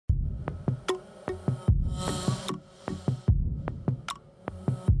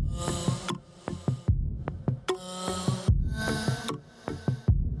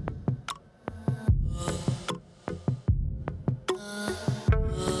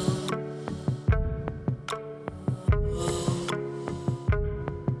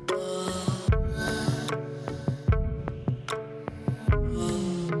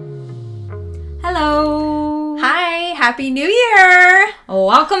Happy New Year!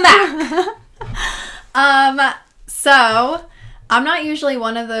 Welcome back. So I'm not usually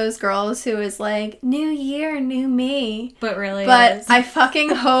one of those girls who is like, new year, new me. But really But I fucking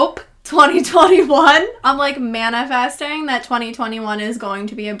hope 2021, I'm like manifesting that 2021 is going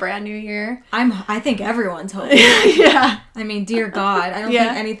to be a brand new year. I think everyone's hoping. Yeah. I mean, dear God, I don't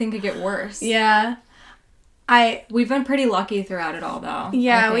think anything could get worse. Yeah. We've been pretty lucky throughout it all, though.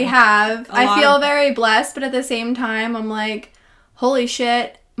 Yeah, we have. I feel very blessed, but at the same time, I'm like, holy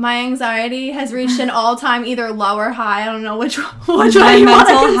shit, my anxiety has reached an all-time either low or high. I don't know which one you want to consider. My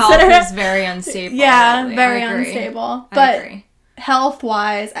mental health is very unstable. Yeah, lately. very unstable. I agree.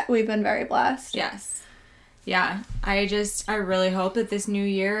 Health-wise, we've been very blessed. Yes. Yeah. I really hope that this new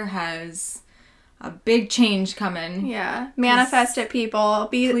year has a big change coming. Yeah. Manifest it, people.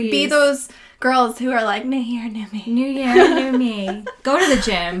 Be those girls who are like, new year, new me. New year, new me. Go to the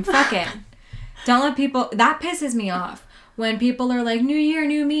gym. Fuck it. Don't let people... That pisses me off. When people are like, new year,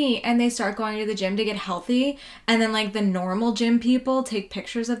 new me, and they start going to the gym to get healthy, and then, like, the normal gym people take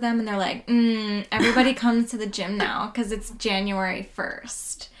pictures of them, and they're like, everybody comes to the gym now, because it's January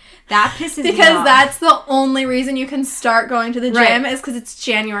 1st. That pisses me off. Because that's the only reason you can start going to the gym is because it's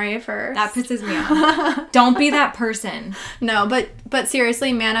January 1st. That pisses me off. Don't be that person. No, but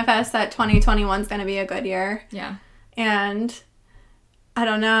seriously, manifest that 2021 is going to be a good year. Yeah. And I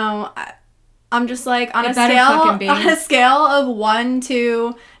don't know. I'm just like, on a scale of 1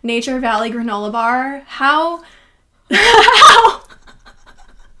 to Nature Valley granola bar, how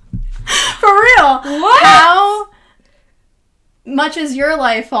for real, what? How much is your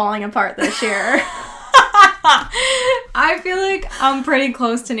life falling apart this year? I feel like I'm pretty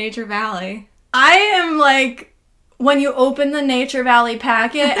close to Nature Valley. I am like, when you open the Nature Valley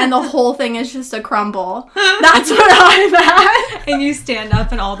packet and the whole thing is just a crumble. That's what I'm at. And you stand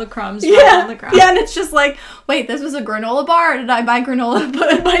up and all the crumbs fall on the ground. Yeah, and it's just like, wait, this was a granola bar? Or did I buy granola and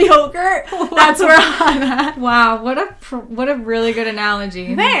put in my yogurt? That's where I'm at. Wow, what a really good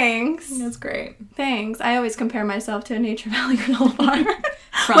analogy. Thanks. That's great. Thanks. I always compare myself to a Nature Valley granola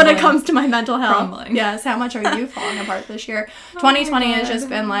bar when it comes to my mental health. Crumbling. Yes, how much are you falling apart this year? 2020 has just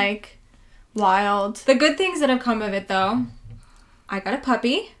been like... wild. The good things that have come of it, though, I got a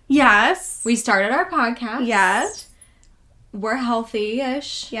puppy. Yes. We started our podcast. Yes. We're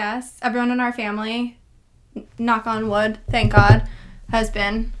healthy-ish. Yes. Everyone in our family, knock on wood, thank God, has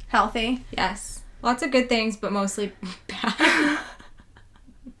been healthy. Yes. Lots of good things, but mostly bad.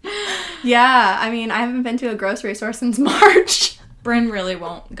 Yeah. I mean, I haven't been to a grocery store since March. Bryn really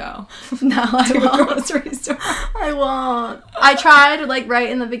won't go. No, I won't. A grocery store. I won't. I tried, like, right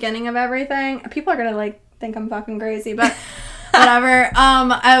in the beginning of everything. People are gonna, like, think I'm fucking crazy, but whatever.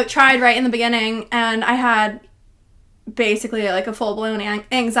 I tried right in the beginning, and I had basically, like, a full-blown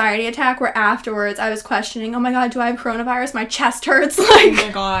anxiety attack where afterwards I was questioning, oh my God, do I have coronavirus? My chest hurts. Like, oh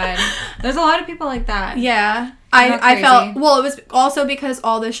my God. There's a lot of people like that. Yeah. I felt, well, it was also because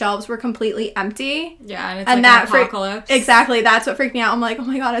all the shelves were completely empty. Yeah, and it's like an apocalypse. Exactly, that's what freaked me out. I'm like, oh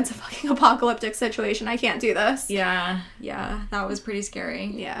my God, it's a fucking apocalyptic situation. I can't do this. Yeah, that was pretty scary.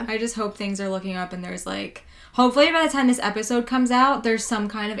 Yeah. I just hope things are looking up and there's like, hopefully by the time this episode comes out, there's some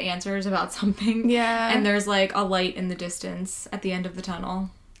kind of answers about something. Yeah. And there's like a light in the distance at the end of the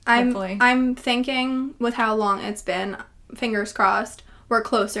tunnel. Hopefully. I'm thinking with how long it's been, fingers crossed, we're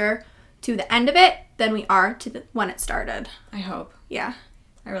closer to the end of it than we are to when it started. I hope. Yeah.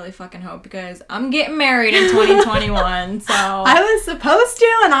 I really fucking hope, because I'm getting married in 2021, so... I was supposed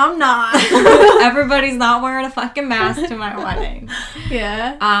to, and I'm not. Everybody's not wearing a fucking mask to my wedding.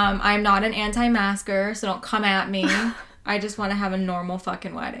 Yeah. I'm not an anti-masker, so don't come at me. I just want to have a normal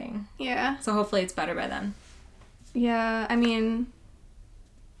fucking wedding. Yeah. So hopefully it's better by then. Yeah, I mean...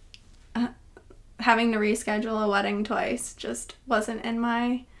 having to reschedule a wedding twice just wasn't in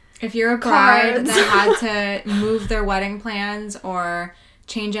my... If you're a bride that had to move their wedding plans or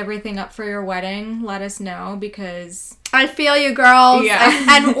change everything up for your wedding, let us know, because... I feel you, girls.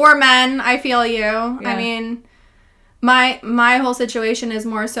 Yeah. Or men, I feel you. Yeah. I mean, my whole situation is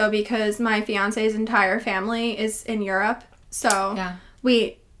more so because my fiance's entire family is in Europe. So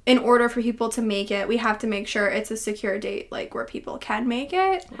in order for people to make it, we have to make sure it's a secure date, like, where people can make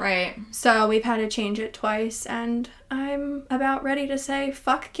it. Right. So we've had to change it twice, and I'm about ready to say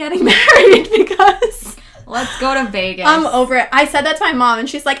fuck getting married, because... Let's go to Vegas. I'm over it. I said that to my mom, and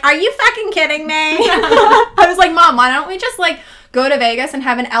she's like, are you fucking kidding me? I was like, Mom, why don't we just, like, go to Vegas and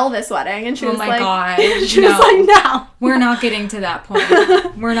have an Elvis wedding? And she was like... Oh my God. She was like, no. We're not getting to that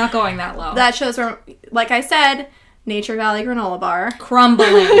point. We're not going that low. That shows where, like I said... Nature Valley granola bar.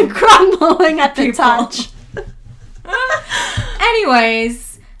 Crumbling. Crumbling at the touch.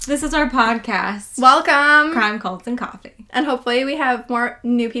 Anyways, This is our podcast. Welcome. Crime, Cults, and Coffee. And hopefully we have more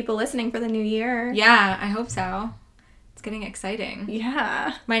new people listening for the new year. Yeah, I hope so. It's getting exciting.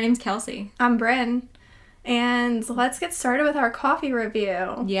 Yeah. My name's Kelsey. I'm Bryn. And let's get started with our coffee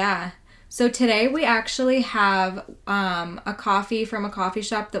review. Yeah. So today we actually have a coffee from a coffee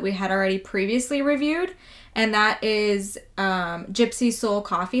shop that we had already previously reviewed. And that is Gypsy Soul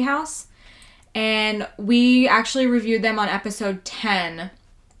Coffee House. And we actually reviewed them on episode 10.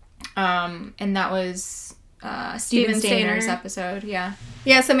 And that was Steven Stainer's episode. Yeah.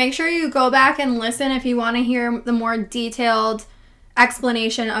 Yeah, so make sure you go back and listen if you want to hear the more detailed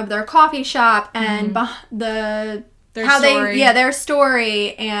explanation of their coffee shop and their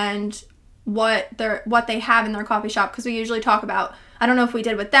story and what they have in their coffee shop, because we usually talk about, I don't know if we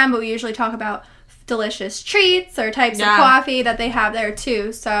did with them, but we usually talk about delicious treats or types of coffee that they have there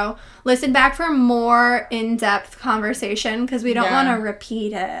too. So listen back for more in-depth conversation, because we don't want to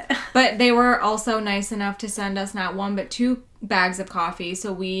repeat it. But they were also nice enough to send us not one but 2 bags of coffee,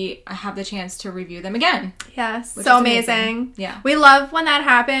 so we have the chance to review them again. Yes, so amazing. Yeah. We love when that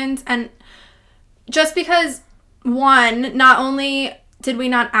happens, and just because, one, not only did we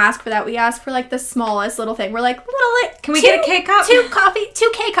not ask for that, we asked for like the smallest little thing. We're like, can we get a K-cup?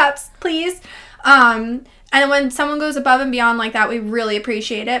 2 K-cups, please. And when someone goes above and beyond like that, we really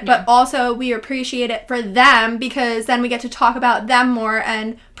appreciate it. But also we appreciate it for them, because then we get to talk about them more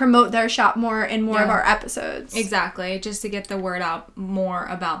and promote their shop more in more of our episodes. Exactly. Just to get the word out more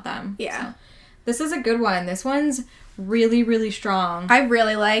about them. Yeah. So, this is a good one. This one's really, really strong. I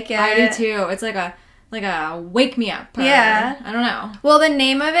really like it. I do too. It's like a wake me up. Yeah. I don't know. Well, the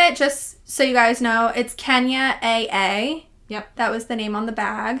name of it, just so you guys know, it's Kenya AA. Yep. That was the name on the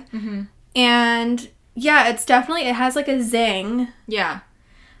bag. Mm-hmm. And yeah, it has like a zing. Yeah.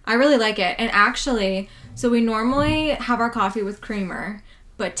 I really like it. And actually, so we normally have our coffee with creamer,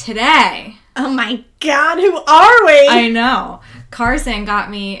 but today... Oh my God, who are we? I know. Carson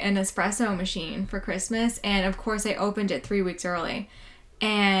got me an espresso machine for Christmas, and of course I opened it 3 weeks early.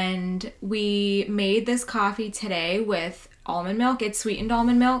 And we made this coffee today with almond milk. It's sweetened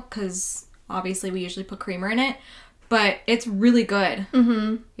almond milk, because obviously we usually put creamer in it. But it's really good.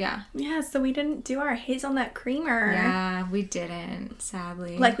 Mm-hmm. Yeah. Yeah, so we didn't do our hazelnut creamer. Yeah, we didn't,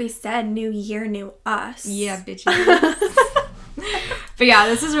 sadly. Like we said, new year, new us. Yeah, bitches. But yeah,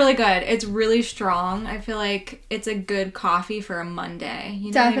 this is really good. It's really strong. I feel like it's a good coffee for a Monday. You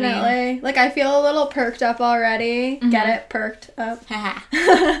know Definitely. what I mean? Like, I feel a little perked up already. Mm-hmm. Get it? Perked up.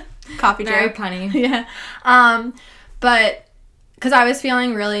 Coffee Very joke. punny. Yeah. But... because I was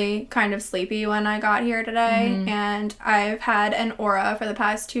feeling really kind of sleepy when I got here today, and I've had an aura for the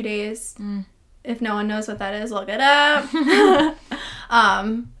past 2 days. If no one knows what that is, look it up.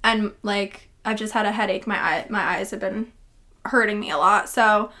 And like, I've just had a headache. My eyes have been hurting me a lot.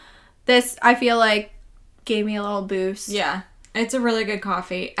 So this, I feel like, gave me a little boost. Yeah, it's a really good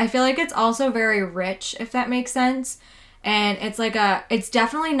coffee. I feel like it's also very rich, if that makes sense. And it's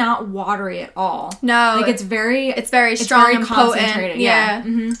definitely not watery at all. No. Like, it's very strong and concentrated. potent. Yeah.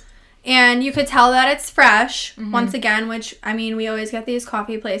 Mm-hmm. And you could tell that it's fresh, once again, which, I mean, we always get these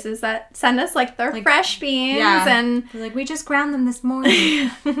coffee places that send us, like, their fresh beans. Yeah. And they're like, we just ground them this morning.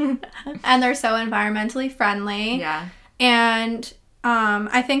 And they're so environmentally friendly. Yeah. And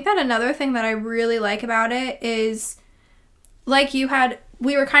I think that another thing that I really like about it is, like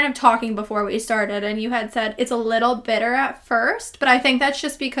we were kind of talking before we started, and you had said it's a little bitter at first, but I think that's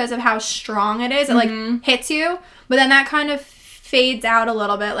just because of how strong it is. It, like, hits you, but then that kind of fades out a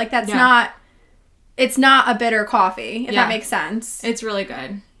little bit. Like, it's not a bitter coffee, if that makes sense. It's really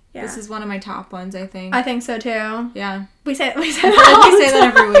good. Yeah. This is one of my top ones, I think. I think so, too. Yeah. We say that we say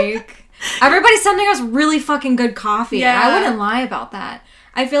that every week. Everybody's sending us really fucking good coffee. Yeah. I wouldn't lie about that.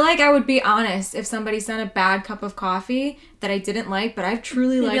 I feel like I would be honest if somebody sent a bad cup of coffee that I didn't like, but I've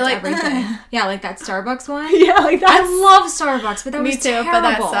truly liked everything. Yeah, like that Starbucks one. Yeah, like that. I love Starbucks, but that was terrible. Me too, but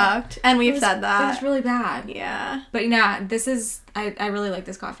that sucked. And we've said that. It was really bad. Yeah. But yeah, I really like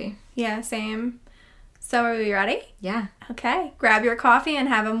this coffee. Yeah, same. So are we ready? Yeah. Okay. Grab your coffee and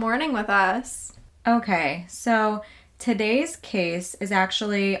have a morning with us. Okay, so today's case is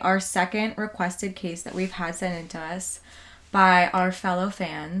actually our second requested case that we've had sent in to us by our fellow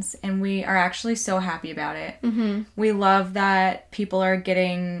fans, and we are actually so happy about it. Mm-hmm. We love that people are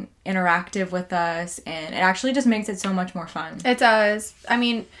getting interactive with us, and it actually just makes it so much more fun. It does. I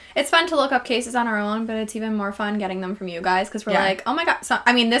mean, it's fun to look up cases on our own, but it's even more fun getting them from you guys, because we're like, oh my god. So,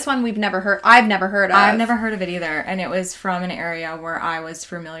 I mean, this one I've never heard of. I've never heard of it either, and it was from an area where I was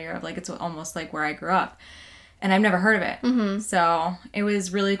familiar of, like, it's almost like where I grew up. and I've never heard of it. So it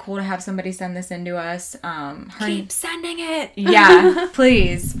was really cool to have somebody send this in to us. Keep sending it. Yeah,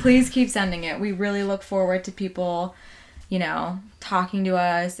 please keep sending it. We really look forward to people, you know, talking to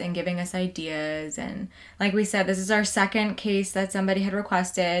us and giving us ideas. And like we said, this is our second case that somebody had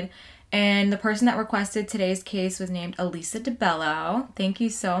requested. And the person that requested today's case was named Elisa DeBello. Thank you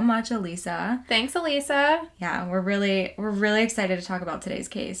so much, Elisa. Thanks, Elisa. Yeah, we're really excited to talk about today's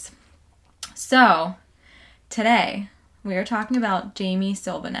case. So, today we are talking about Jamie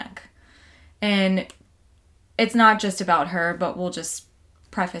Sylvanek. And it's not just about her, but we'll just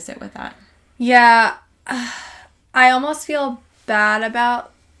preface it with that. Yeah, I almost feel bad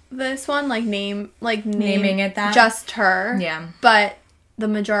about this one, naming it that. Just her. Yeah. But the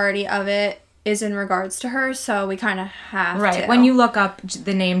majority of it is in regards to her, so we kind of have to. Right. When you look up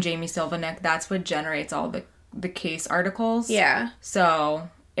the name Jamie Sylvanek, that's what generates all the case articles. Yeah. So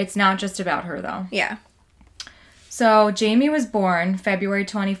it's not just about her, though. Yeah. So Jamie was born February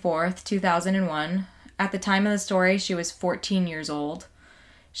 24th, 2001. At the time of the story, she was 14 years old.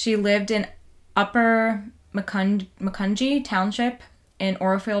 She lived in Upper Macungie Township in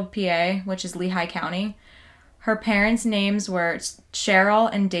Orofield, PA, which is Lehigh County. Her parents' names were Cheryl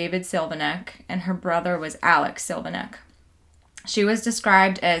and David Sylvanek, and her brother was Alex Sylvanek. She was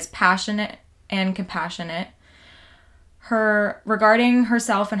described as passionate and compassionate. Regarding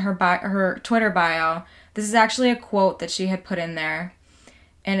herself and her Twitter bio, this is actually a quote that she had put in there,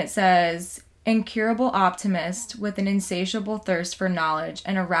 and it says, "Incurable optimist with an insatiable thirst for knowledge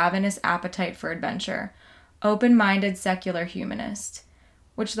and a ravenous appetite for adventure. Open-minded secular humanist."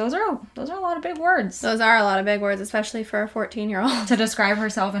 Which those are a lot of big words. Those are a lot of big words, especially for a 14-year-old. To describe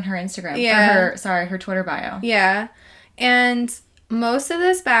herself in her Instagram. Yeah. Her Twitter bio. Yeah. And most of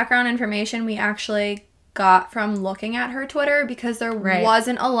this background information we actually got from looking at her Twitter because there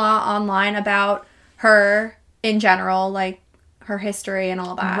wasn't a lot online about her in general, like her history and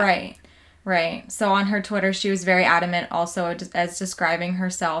all that. Right. So on her Twitter, she was very adamant also as describing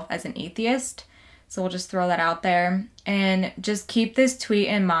herself as an atheist. So we'll just throw that out there. And just keep this tweet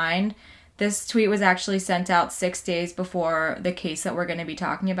in mind. This tweet was actually sent out 6 days before the case that we're going to be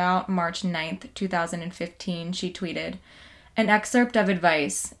talking about, March 9th, 2015. She tweeted, "An excerpt of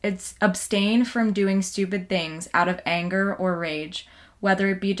advice. It's abstain from doing stupid things out of anger or rage, whether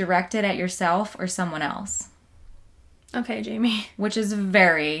it be directed at yourself or someone else." Okay, Jamie. Which is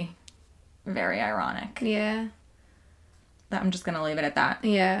very, very ironic. Yeah. I'm just going to leave it at that.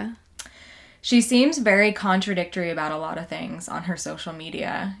 Yeah. She seems very contradictory about a lot of things on her social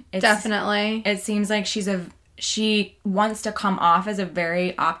media. Definitely. It seems like she wants to come off as a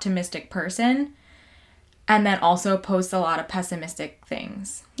very optimistic person and then also post a lot of pessimistic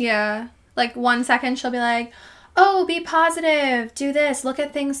things. Yeah. Like 1 second she'll be like, "Oh, be positive, do this, look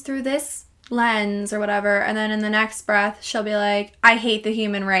at things through this lens," or whatever. And then in the next breath, she'll be like, "I hate the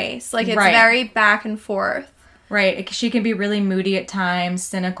human race." Like it's very back and forth. Right. She can be really moody at times,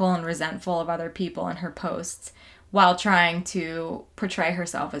 cynical and resentful of other people in her posts while trying to portray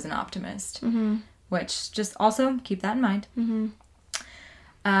herself as an optimist. Mm-hmm. Which, just also keep that in mind.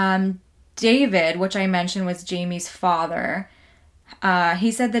 Mm-hmm. David, which I mentioned was Jamie's father,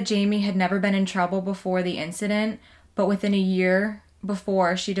 he said that Jamie had never been in trouble before the incident, but within a year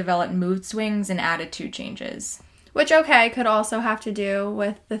before, she developed mood swings and attitude changes. Which, could also have to do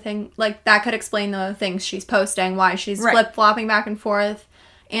with the thing, like, that could explain the things she's posting, why she's flip-flopping back and forth.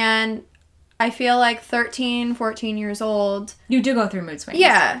 And I feel like 13, 14 years old... You do go through mood swings.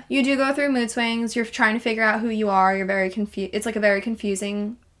 Yeah, you do go through mood swings. You're trying to figure out who you are. You're very confused. It's like a very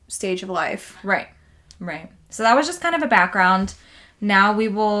confusing stage of life. Right. So that was just kind of a background. Now we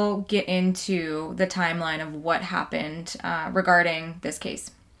will get into the timeline of what happened regarding this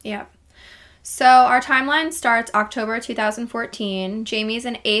case. Yeah. So our timeline starts October 2014. Jamie's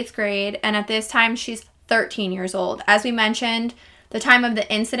in 8th grade, and at this time, she's 13 years old. As we mentioned, the time of the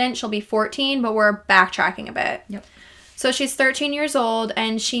incident, she'll be 14, but we're backtracking a bit. Yep. So she's 13 years old,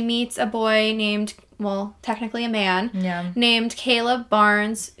 and she meets a boy named, well, technically a man, named Caleb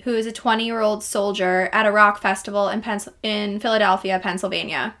Barnes, who is a 20-year-old soldier at a rock festival in Philadelphia,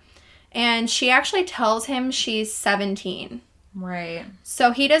 Pennsylvania. And she actually tells him she's 17. Right.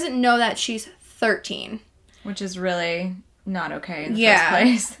 So he doesn't know that she's 13. Which is really not okay in the first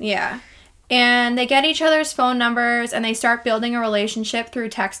place. Yeah. And they get each other's phone numbers and they start building a relationship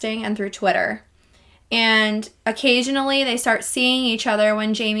through texting and through Twitter. And occasionally they start seeing each other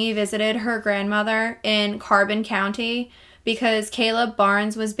when Jamie visited her grandmother in Carbon County because Caleb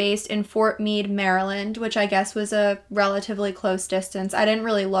Barnes was based in Fort Meade, Maryland, which I guess was a relatively close distance. I didn't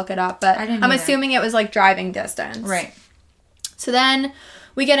really look it up, but I'm assuming it was like driving distance. Right. So then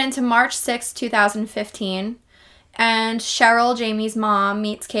we get into March 6, 2015. And Cheryl, Jamie's mom,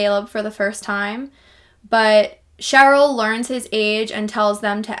 meets Caleb for the first time. But Cheryl learns his age and tells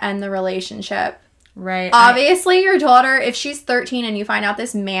them to end the relationship. Right. Obviously, your daughter, if she's 13 and you find out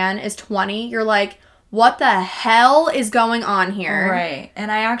this man is 20, you're like, what the hell is going on here? Right. And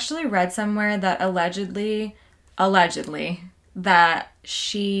I actually read somewhere that allegedly, that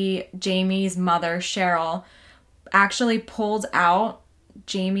Jamie's mother, Cheryl, actually pulled out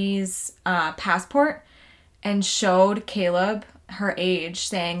Jamie's passport and showed Caleb her age,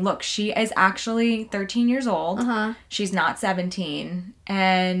 saying, look, she is actually 13 years old. Uh-huh. She's not 17.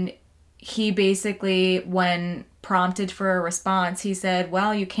 And he basically, when prompted for a response, he said,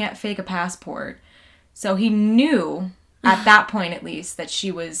 well, you can't fake a passport. So he knew, at that point at least, that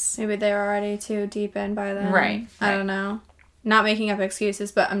she was... Maybe they were already too deep in by then. Right. I don't know. Not making up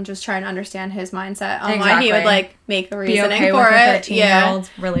excuses, but I'm just trying to understand his mindset on why he would, like, make the reasoning Be okay for with it. a 13-year-old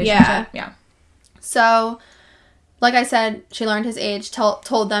relationship. Yeah. So, like I said, she learned his age,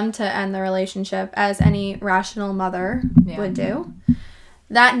 told them to end the relationship, as any rational mother would do.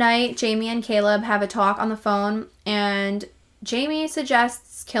 That night, Jamie and Caleb have a talk on the phone, and Jamie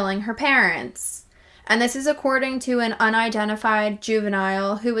suggests killing her parents. And this is according to an unidentified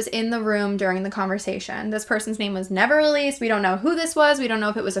juvenile who was in the room during the conversation. This person's name was never released. We don't know who this was. We don't know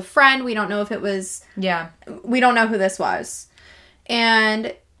if it was a friend. We don't know if it was... Yeah. We don't know who this was.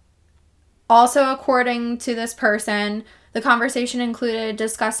 And also, according to this person, the conversation included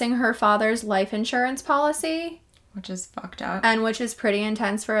discussing her father's life insurance policy. Which is fucked up. And which is pretty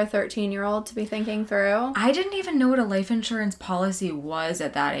intense for a 13-year-old to be thinking through. I didn't even know what a life insurance policy was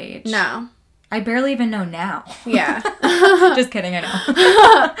at that age. No. I barely even know now. Yeah. Just kidding, I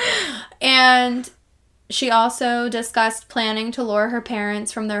know. And she also discussed planning to lure her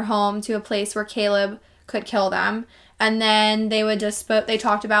parents from their home to a place where Caleb could kill them. And then they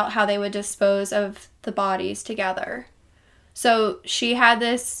talked about how they would dispose of the bodies together. So she had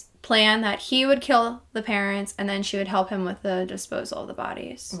this plan that he would kill the parents and then she would help him with the disposal of the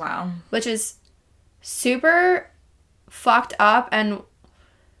bodies. Wow. Which is super fucked up. And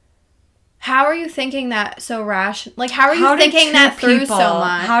how are you thinking that so rational? Like, how are you thinking that through so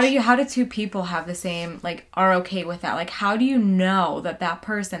much? How do two people have the same, like, are okay with that? Like, how do you know that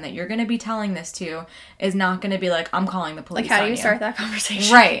person that you're going to be telling this to is not going to be like, I'm calling the police on you? Like, how do you start that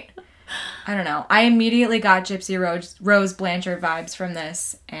conversation? Right. I don't know. I immediately got Gypsy Rose Blanchard vibes from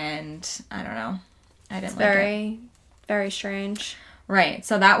this, and I don't know. I didn't like it. Very, very strange. Right.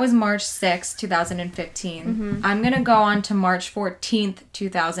 So that was March 6th, 2015. Mm-hmm. I'm going to go on to March 14th,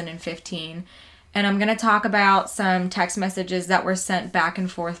 2015. And I'm going to talk about some text messages that were sent back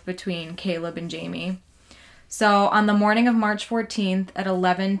and forth between Caleb and Jamie. So on the morning of March 14th at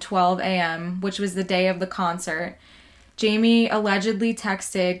 11:12 a.m., which was the day of the concert, Jamie allegedly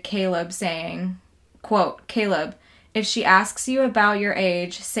texted Caleb saying, quote, Caleb, if she asks you about your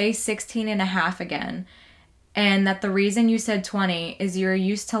age, say 16 and a half again. And that the reason you said 20 is you're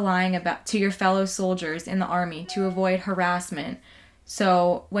used to lying to your fellow soldiers in the army to avoid harassment.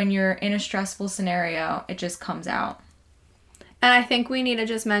 So when you're in a stressful scenario, it just comes out. And I think we need to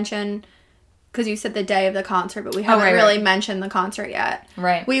just mention, because you said the day of the concert, but we haven't really mentioned the concert yet.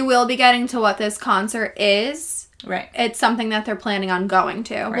 Right. We will be getting to what this concert is. Right. It's something that they're planning on going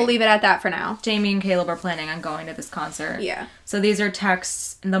to. Right. We'll leave it at that for now. Jamie and Caleb are planning on going to this concert. Yeah. So these are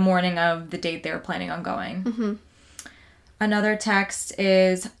texts in the morning of the date they were planning on going. Mm-hmm. Another text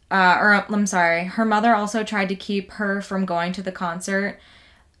is, her mother also tried to keep her from going to the concert,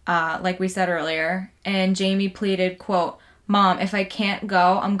 like we said earlier. And Jamie pleaded, quote, Mom, if I can't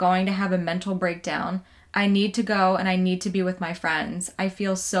go, I'm going to have a mental breakdown. I need to go and I need to be with my friends. I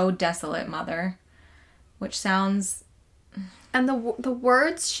feel so desolate, Mother. Which sounds... And the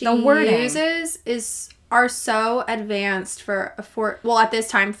words she uses are so advanced for at this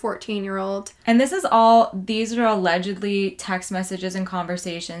time, 14-year-old. And these are allegedly text messages and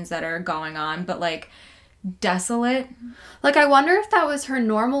conversations that are going on, but, like, desolate. Like, I wonder if that was her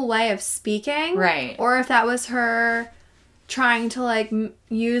normal way of speaking. Right. Or if that was her trying to, like,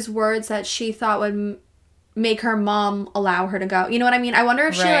 use words that she thought would make her mom allow her to go. You know what I mean? I wonder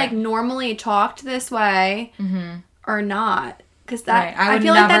if she, like, normally talked this way or not. Because I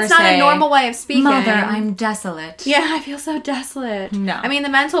feel like that's not a normal way of speaking. Mother, I'm desolate. Yeah, I feel so desolate. No. I mean, the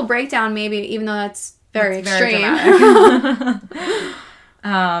mental breakdown maybe, even though that's very extreme.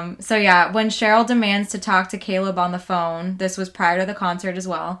 So yeah, when Cheryl demands to talk to Caleb on the phone, this was prior to the concert as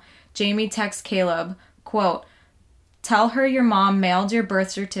well, Jamie texts Caleb, quote, tell her your mom mailed your birth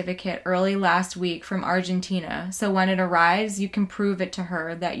certificate early last week from Argentina, so when it arrives, you can prove it to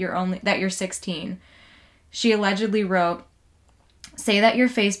her that you're 16. She allegedly wrote, Say that your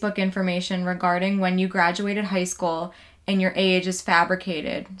Facebook information regarding when you graduated high school and your age is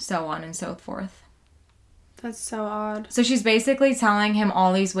fabricated, so on and so forth. That's so odd. So she's basically telling him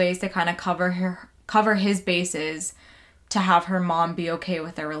all these ways to kind of cover his bases to have her mom be okay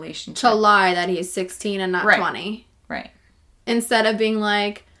with their relationship. To lie that he's 16 and not Right. 20. Right. Instead of being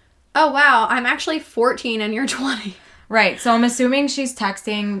like, oh, wow, I'm actually 14 and you're 20. Right. So I'm assuming she's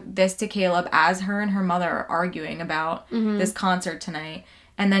texting this to Caleb as her and her mother are arguing about this concert tonight.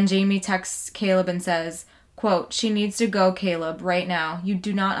 And then Jamie texts Caleb and says, quote, "She needs to go, Caleb, right now. You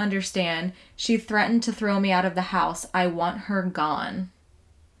do not understand. She threatened to throw me out of the house. I want her gone."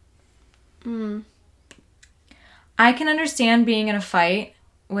 I can understand being in a fight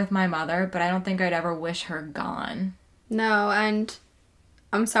with my mother, but I don't think I'd ever wish her gone. No, and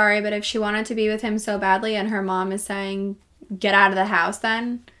I'm sorry, but if she wanted to be with him so badly and her mom is saying, get out of the house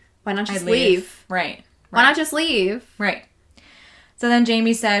then, why not just I'd leave? Right. Why not just leave? Right. So then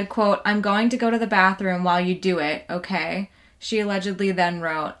Jamie said, quote, "I'm going to go to the bathroom while you do it, okay?" She allegedly then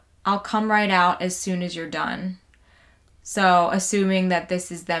wrote, "I'll come right out as soon as you're done." So assuming that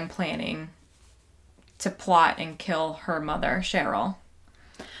this is them planning to plot and kill her mother, Cheryl.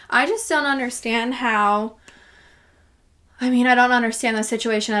 I just don't understand how... I mean, I don't understand the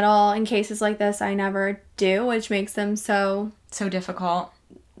situation at all. In cases like this, I never do, which makes them so... So difficult.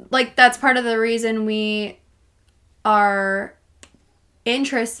 Like, that's part of the reason we are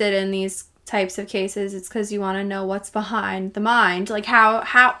interested in these types of cases. It's because you want to know what's behind the mind. Like,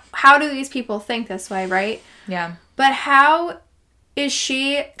 how do these people think this way, right? Yeah. But how is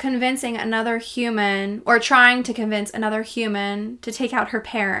she convincing another human, or trying to convince another human, to take out her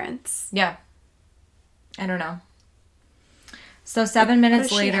parents? Yeah. I don't know. So 7 minutes What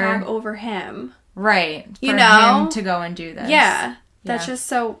does later... she have over him? Right. For You know? him to go and do this. Yeah. That's Yeah. just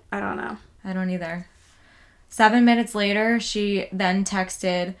so... I don't know. I don't either. 7 minutes later, she then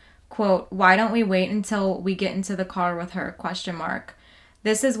texted, quote, "Why don't we wait until we get into the car with her, question mark."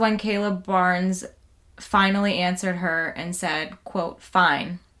 This is when Caleb Barnes finally answered her and said, quote,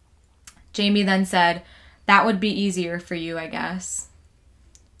 "Fine." Jamie then said, "That would be easier for you, I guess."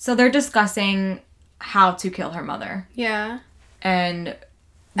 So they're discussing how to kill her mother. Yeah. And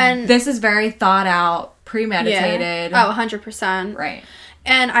And this is very thought out, premeditated. Yeah. Oh, 100%. Right.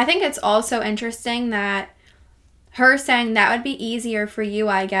 And I think it's also interesting that her saying that would be easier for you,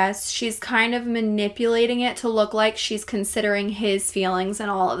 I guess, she's kind of manipulating it to look like she's considering his feelings in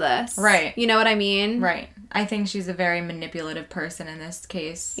all of this. Right. You know what I mean? Right. I think she's a very manipulative person in this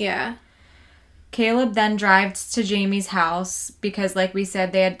case. Yeah. Caleb then drives to Jamie's house because, like we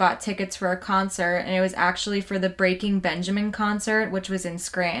said, they had bought tickets for a concert, and it was actually for the Breaking Benjamin concert, which was in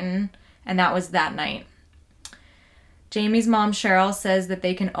Scranton, and that was that night. Jamie's mom, Cheryl, says that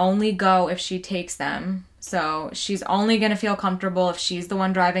they can only go if she takes them. So she's only going to feel comfortable if she's the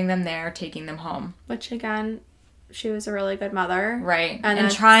one driving them there, taking them home. Which, again, she was a really good mother. Right. And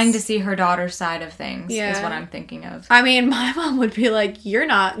And trying to see her daughter's side of things is Yeah. what I'm thinking of. I mean, my mom would be like, you're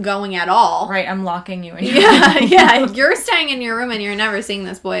not going at all. Right, I'm locking you in. Yeah, you're staying in your room and you're never seeing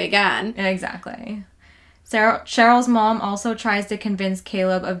this boy again. Exactly. Cheryl's mom also tries to convince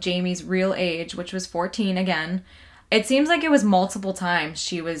Caleb of Jamie's real age, which was 14 again. It seems like it was multiple times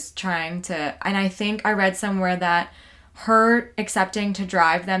she was trying to... And I think I read somewhere that her accepting to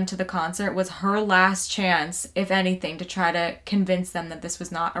drive them to the concert was her last chance, if anything, to try to convince them that this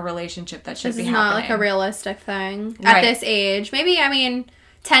was not a relationship that should This be is happening. not like a realistic thing at Right. this age. Maybe,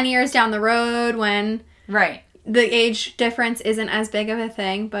 10 years down the road when Right. the age difference isn't as big of a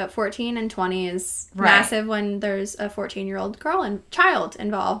thing, but 14 and 20 is Right. massive when there's a 14-year-old girl and child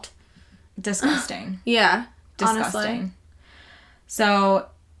involved. Disgusting. Yeah, Disgusting. honestly. So,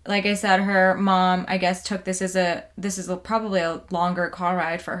 like I said, her mom, I guess, took this as probably a longer car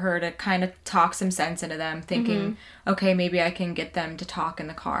ride for her to kind of talk some sense into them, thinking, okay, maybe I can get them to talk in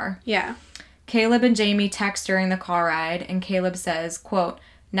the car. Yeah. Caleb and Jamie text during the car ride, and Caleb says, quote,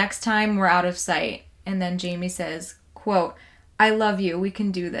 "Next time we're out of sight." And then Jamie says, quote, "I love you. We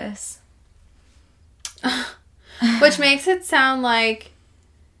can do this." Which makes it sound like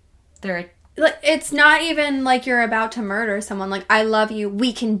it's not even like you're about to murder someone. Like, I love you.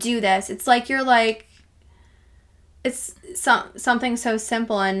 We can do this. It's like you're like, it's something so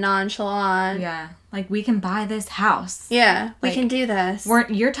simple and nonchalant. Yeah. Like, we can buy this house. Yeah, we Like, can do this.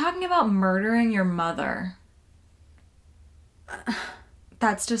 You're talking about murdering your mother.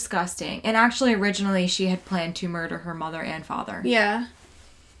 That's disgusting. And actually, originally, she had planned to murder her mother and father. Yeah.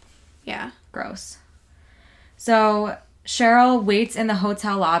 Yeah. Gross. So, Cheryl waits in the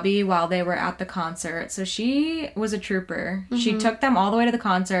hotel lobby while they were at the concert. So, she was a trooper. She took them all the way to the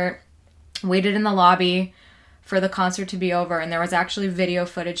concert, waited in the lobby for the concert to be over, and there was actually video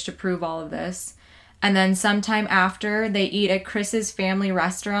footage to prove all of this. And then sometime after, they eat at Chris's family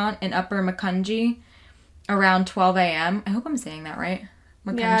restaurant in Upper Macungie around 12 a.m. I hope I'm saying that right.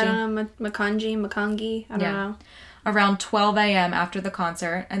 Macungie. Yeah, I don't know. Macungie. I don't know. Around 12 a.m. after the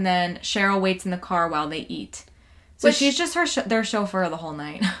concert. And then Cheryl waits in the car while they eat. So she's just their chauffeur the whole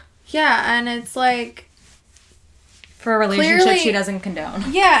night. Yeah, and it's like... For a relationship she doesn't condone.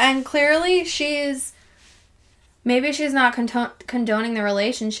 Yeah, and clearly maybe she's not condoning the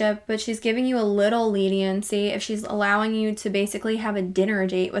relationship, but she's giving you a little leniency if she's allowing you to basically have a dinner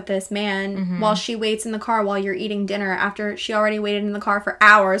date with this man while she waits in the car while you're eating dinner after she already waited in the car for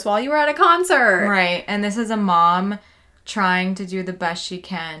hours while you were at a concert. Right, and this is a mom trying to do the best she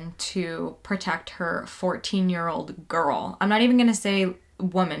can to protect her 14-year-old girl. I'm not even going to say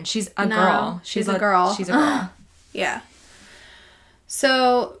woman. She's a girl. She's a girl. She's a girl. Yeah.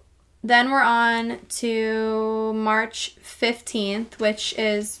 So then we're on to March 15th, which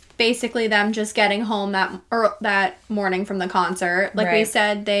is basically them just getting home that morning from the concert. Like we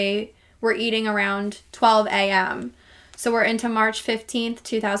said, they were eating around 12 a.m. So we're into March 15th,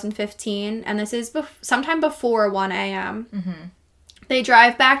 2015, and this is sometime before 1 a.m. Mm-hmm. They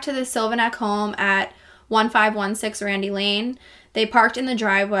drive back to the Sylvanek home at 1516 Randy Lane. They parked in the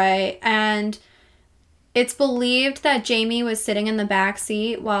driveway, and it's believed that Jamie was sitting in the back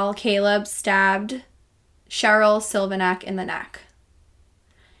seat while Caleb stabbed Cheryl Sylvanek in the neck.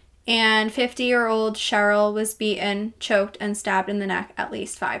 And 50-year-old Cheryl was beaten, choked, and stabbed in the neck at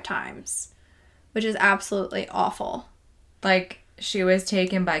least 5 times, which is absolutely awful. Like, she was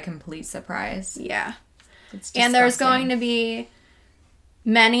taken by complete surprise. Yeah. And there's going to be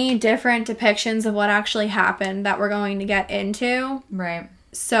many different depictions of what actually happened that we're going to get into. Right.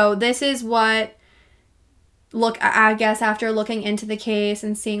 So this is what, I guess after looking into the case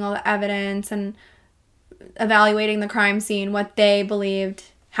and seeing all the evidence and evaluating the crime scene, what they believed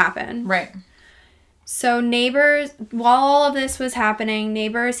happened. Right. So neighbors, while all of this was happening,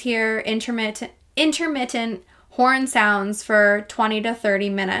 neighbors hear intermittent horn sounds for 20 to 30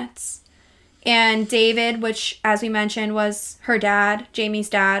 minutes. And David, which, as we mentioned, was her dad, Jamie's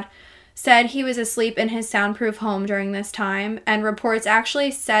dad, said he was asleep in his soundproof home during this time. And reports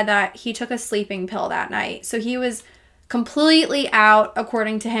actually said that he took a sleeping pill that night. So he was completely out,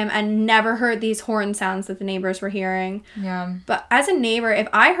 according to him, and never heard these horn sounds that the neighbors were hearing. Yeah. But as a neighbor, if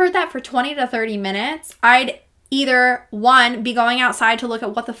I heard that for 20 to 30 minutes, I'd either, 1, be going outside to look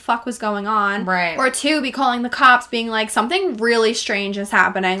at what the fuck was going on. Right. Or 2, be calling the cops being like, something really strange is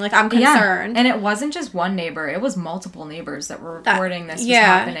happening. Like, I'm concerned. Yeah. And it wasn't just one neighbor. It was multiple neighbors that were reporting this was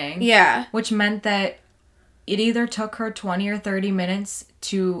happening. Yeah. Which meant that it either took her 20 or 30 minutes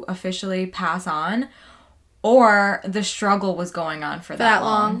to officially pass on, or the struggle was going on for that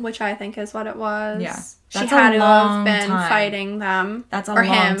long. Which I think is what it was. Yeah. She had to have been fighting them. That's a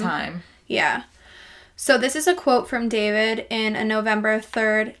long time. Yeah. So this is a quote from David in a November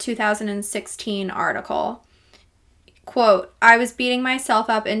 3rd, 2016 article. Quote, "I was beating myself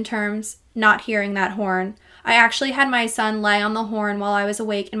up in terms not hearing that horn. I actually had my son lay on the horn while I was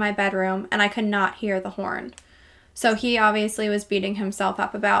awake in my bedroom, and I could not hear the horn." So he obviously was beating himself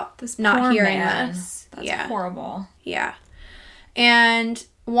up about this not hearing this. That's horrible. Yeah. And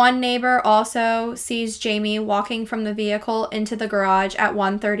one neighbor also sees Jamie walking from the vehicle into the garage at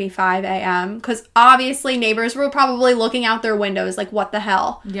 1:35 a.m. Because obviously neighbors were probably looking out their windows like, what the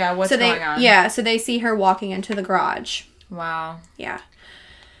hell? Yeah, what's going on? Yeah, so they see her walking into the garage. Wow. Yeah.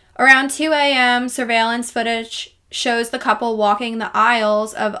 Around 2 a.m., surveillance footage shows the couple walking the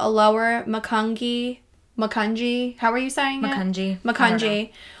aisles of a lower Macungie, how are you saying it?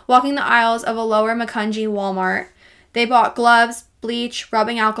 Macungie. Walking the aisles of a lower Macungie Walmart. They bought gloves, bleach,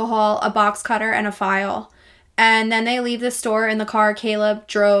 rubbing alcohol, a box cutter, and a file. And then they leave the store in the car Caleb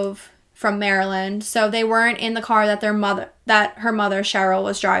drove from Maryland. So they weren't in the car that her mother, Cheryl,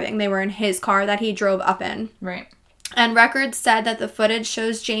 was driving. They were in his car that he drove up in. Right. And records said that the footage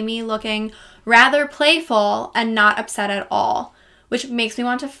shows Jamie looking rather playful and not upset at all, which makes me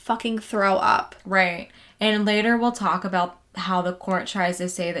want to fucking throw up. Right. And later we'll talk about how the court tries to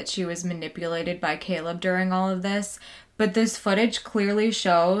say that she was manipulated by Caleb during all of this. But this footage clearly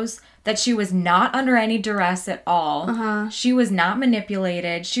shows that she was not under any duress at all. Uh-huh. She was not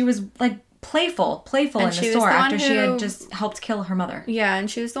manipulated. She was, like, playful in the store after she had just helped kill her mother. Yeah,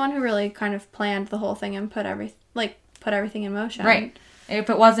 and she was the one who really kind of planned the whole thing and put everything in motion. Right. If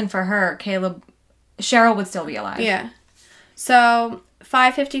it wasn't for her, Cheryl would still be alive. Yeah. So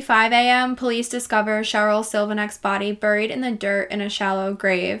 5:55 a.m., police discover Cheryl Sylvanek's body buried in the dirt in a shallow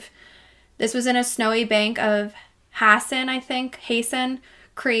grave. This was in a snowy bank of Hazen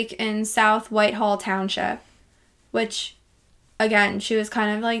Creek in South Whitehall Township. which, again, she was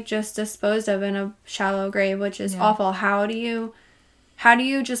kind of like just disposed of in a shallow grave, which is awful. How do you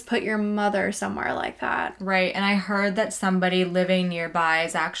just put your mother somewhere like that? Right. And I heard that somebody living nearby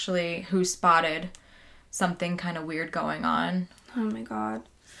is actually who spotted something kind of weird going on. Oh my God.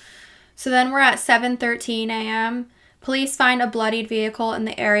 So then we're at 7:13 a.m. Police find a bloodied vehicle in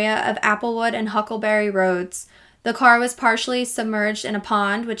the area of Applewood and Huckleberry Roads. The car was partially submerged in a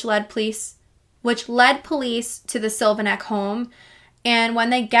pond, which led police to the Sylvanek home. And when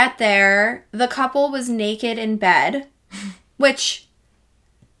they get there, the couple was naked in bed. Which,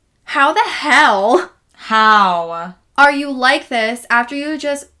 how the hell? How? Are you like this after you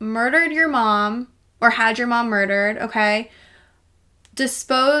just murdered your mom, or had your mom murdered, okay?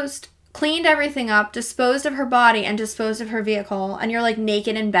 Cleaned everything up, disposed of her body, and disposed of her vehicle, and you're, like,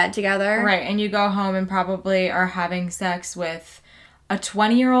 naked in bed together. Right, and you go home and probably are having sex with a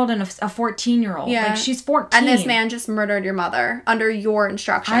 20-year-old and a 14-year-old. Yeah. Like, she's 14. And this man just murdered your mother under your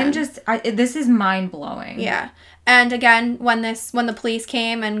instruction. This is mind-blowing. Yeah. And again, when the police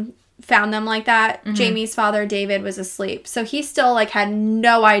came and found them like that, Jamie's father, David, was asleep. So he still, like, had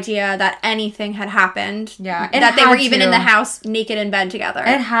no idea that anything had happened. Yeah. That they were even in the house naked in bed together.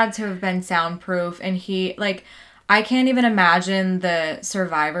 It had to have been soundproof. And he, like, I can't even imagine the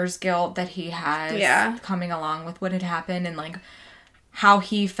survivor's guilt that he has coming along with what had happened, and, like, how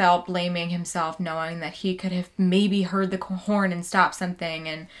he felt blaming himself, knowing that he could have maybe heard the horn and stopped something.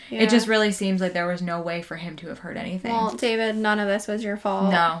 And it just really seems like there was no way for him to have heard anything. Well, David, none of this was your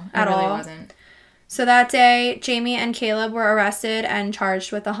fault. No, it really wasn't. So that day, Jamie and Caleb were arrested and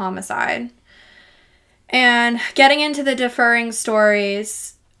charged with the homicide. And getting into the differing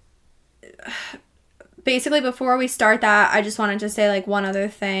stories, basically before we start that, I just wanted to say, like, one other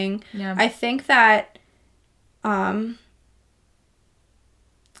thing. Yeah. I think that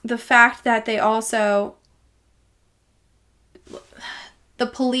the fact that they also, the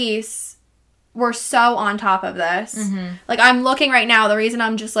police were so on top of this. Mm-hmm. Like, I'm looking right now, the reason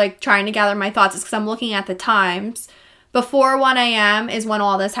I'm just, like, trying to gather my thoughts is because I'm looking at the times. Before 1 a.m. is when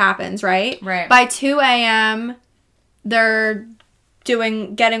all this happens, right? Right. By 2 a.m., they're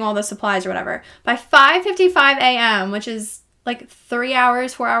getting all the supplies or whatever. By 5:55 a.m., which is like 4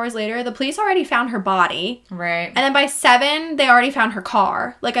 hours later, the police already found her body. Right. And then by 7, they already found her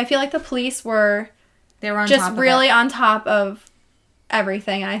car. Like, I feel like the police were on just top of really it. On top of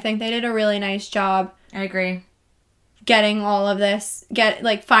everything. And I think they did a really nice job. I agree. Getting all of this,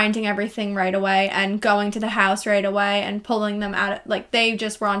 finding everything right away and going to the house right away and pulling them out. Like, they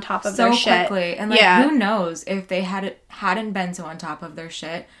just were on top of their shit. So quickly. And, like, who knows if they hadn't been so on top of their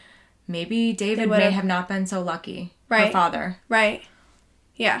shit, maybe David may have not been so lucky. Right. Her father. Right.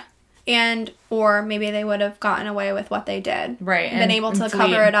 Yeah. Or maybe they would have gotten away with what they did. Right. Been able to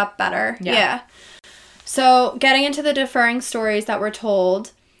cover it up better. Yeah. So, getting into the differing stories that were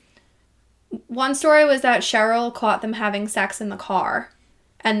told, one story was that Cheryl caught them having sex in the car,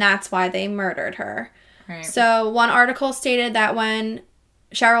 and that's why they murdered her. Right. So, one article stated that when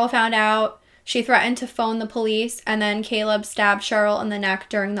Cheryl found out, she threatened to phone the police, and then Caleb stabbed Cheryl in the neck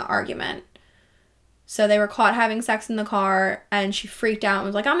during the argument. So they were caught having sex in the car, and she freaked out and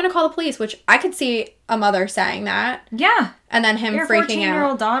was like, I'm going to call the police, which I could see a mother saying that. Yeah. And then him freaking out. Your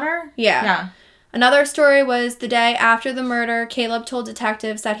 14-year-old daughter? Yeah. Yeah. Another story was the day after the murder, Caleb told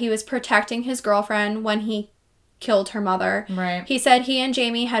detectives that he was protecting his girlfriend when he killed her mother. Right. He said he and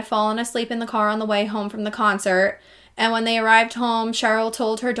Jamie had fallen asleep in the car on the way home from the concert, and when they arrived home, Cheryl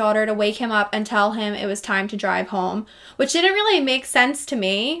told her daughter to wake him up and tell him it was time to drive home, which didn't really make sense to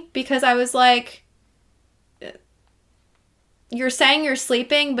me, because I was like, you're saying you're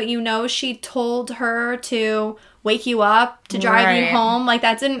sleeping, but you know she told her to wake you up to drive you home. Like,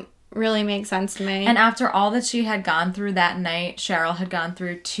 that didn't really make sense to me. And after all that she had gone through that night, Cheryl had gone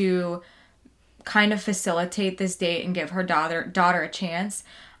through to kind of facilitate this date and give her daughter a chance,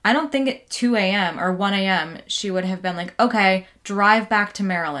 I don't think at 2 a.m. or 1 a.m. she would have been like, okay, drive back to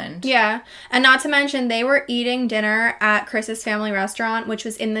Maryland. Yeah. And not to mention, they were eating dinner at Chris's family restaurant, which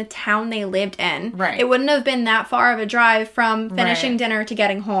was in the town they lived in. Right. It wouldn't have been that far of a drive from finishing dinner to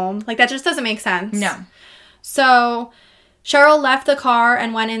getting home. Like, that just doesn't make sense. No. So, Cheryl left the car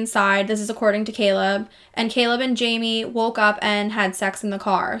and went inside. This is according to Caleb. And Caleb and Jamie woke up and had sex in the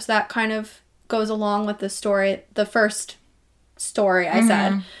car. So that kind of goes along with the story, the first story I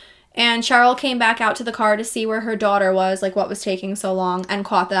said. And Cheryl came back out to the car to see where her daughter was, like what was taking so long, and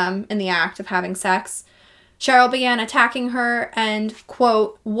caught them in the act of having sex. Cheryl began attacking her and,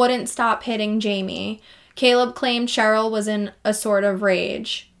 quote, wouldn't stop hitting Jamie. Caleb claimed Cheryl was in a sort of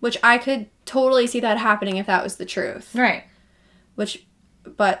rage, which I could totally see that happening if that was the truth. Right. Which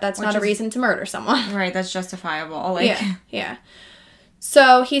but that's not a is- reason to murder someone. Right, that's justifiable. Like, Yeah.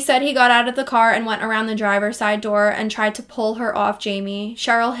 So he said he got out of the car and went around the driver's side door and tried to pull her off Jamie.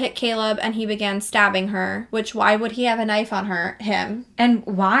 Cheryl hit Caleb and he began stabbing her, which why would he have a knife on him? And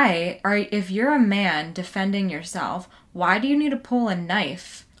why if you're a man defending yourself, why do you need to pull a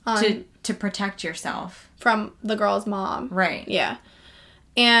knife to protect yourself? From the girl's mom. Right. Yeah.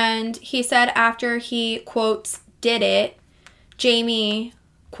 And he said after he, quotes, did it, Jamie,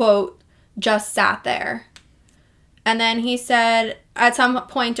 quote, just sat there. And then he said at some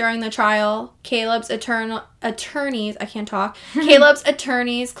point during the trial, Caleb's attorneys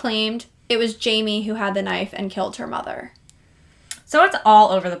claimed it was Jamie who had the knife and killed her mother. So it's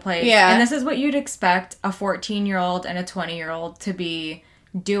all over the place. Yeah. And this is what you'd expect a 14-year-old and a 20-year-old to be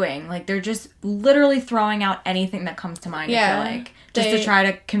doing. Like, they're just literally throwing out anything that comes to mind, I feel like. Just to try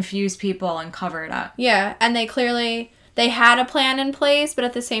to confuse people and cover it up. Yeah, and they had a plan in place, but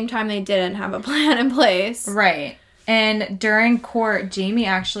at the same time they didn't have a plan in place. Right. And during court, Jamie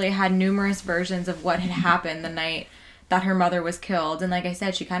actually had numerous versions of what had happened the night that her mother was killed. And like I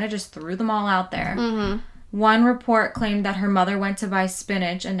said, she kind of just threw them all out there. Mm-hmm. One report claimed that her mother went to buy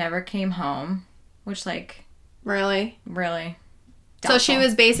spinach and never came home, which, like... Really? Really. Doubtful. So she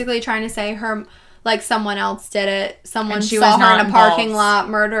was basically trying to say someone else did it. Someone she saw was her in a not parking involved. lot,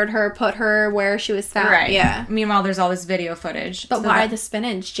 murdered her, put her where she was found. Right. Yeah. Meanwhile, there's all this video footage. But why the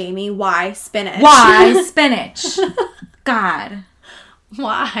spinach, Jamie? Why spinach? Why spinach? God.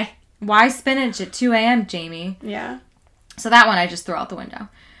 Why? Why spinach at 2 a.m., Jamie? Yeah. So that one I just threw out the window.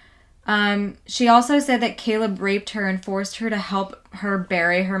 She also said that Caleb raped her and forced her to help her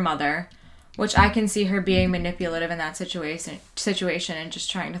bury her mother, which I can see her being manipulative in that situation and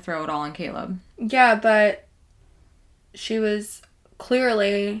just trying to throw it all on Caleb. Yeah, but she was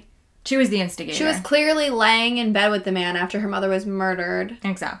clearly... She was the instigator. She was clearly laying in bed with the man after her mother was murdered.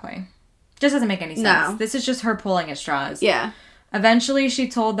 Exactly. Just doesn't make any sense. No. This is just her pulling at straws. Yeah. Eventually, she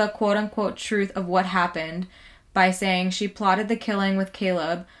told the quote-unquote truth of what happened by saying she plotted the killing with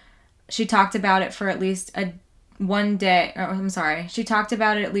Caleb. She talked about it for at least she talked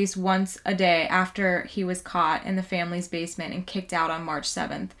about it at least once a day after he was caught in the family's basement and kicked out on March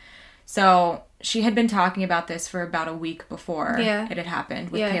 7th. So she had been talking about this for about a week before it had happened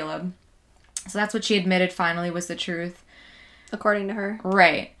with Caleb. So that's what she admitted finally was the truth. According to her.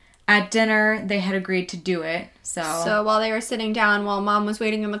 Right. At dinner, they had agreed to do it. So while they were sitting down, while Mom was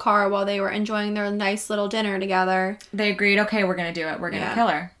waiting in the car, while they were enjoying their nice little dinner together. They agreed, okay, we're going to do it. We're going to kill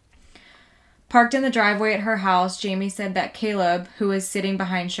her. Parked in the driveway at her house, Jamie said that Caleb, who was sitting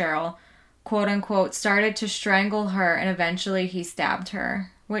behind Cheryl, quote-unquote, started to strangle her and eventually he stabbed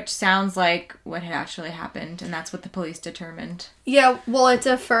her, which sounds like what had actually happened, and that's what the police determined. Yeah, well, it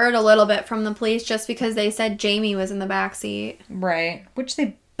differed a little bit from the police just because they said Jamie was in the backseat. Right, which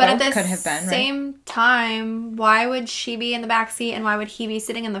they but both at could have been, right? the same time, why would she be in the backseat and why would he be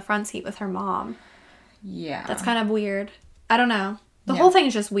sitting in the front seat with her mom? Yeah. That's kind of weird. I don't know. The whole thing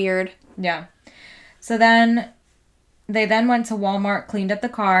is just weird. Yeah. So then they went to Walmart, cleaned up the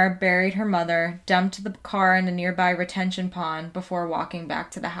car, buried her mother, dumped the car in a nearby retention pond before walking back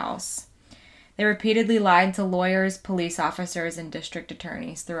to the house. They repeatedly lied to lawyers, police officers, and district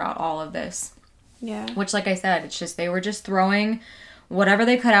attorneys throughout all of this. Yeah. Which, like I said, it's just they were just throwing whatever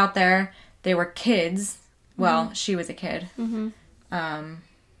they could out there. They were kids. Well, she was a kid. Mm-hmm.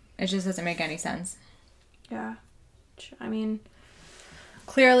 It just doesn't make any sense. Yeah. I mean,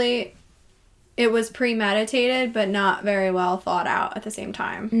 clearly it was premeditated, but not very well thought out at the same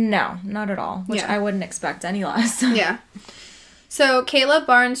time. No, not at all. Which I wouldn't expect any less. Yeah. So Caleb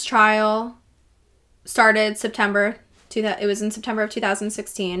Barnes' trial started it was in September of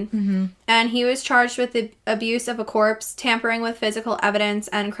 2016. Mm-hmm. And he was charged with the abuse of a corpse, tampering with physical evidence,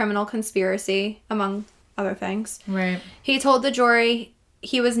 and criminal conspiracy, among other things. Right. He told the jury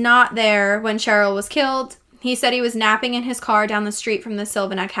he was not there when Cheryl was killed. He said he was napping in his car down the street from the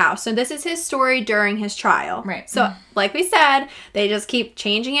Sylvanek house. So this is his story during his trial. Right. So, like we said, they just keep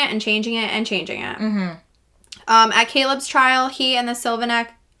changing it and changing it and changing it. Mm-hmm. At Caleb's trial, he and Sylvanek,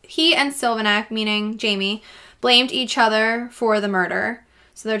 meaning Jamie, blamed each other for the murder.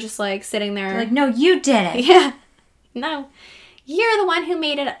 So they're just like sitting there. They're like, no, you did it. Yeah. No. You're the one who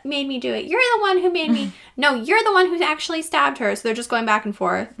made me do it. You're the one who made me. No, you're the one who actually stabbed her. So they're just going back and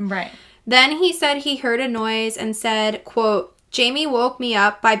forth. Right. Then he said he heard a noise and said, quote, Jamie woke me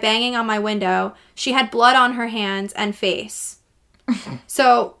up by banging on my window. She had blood on her hands and face.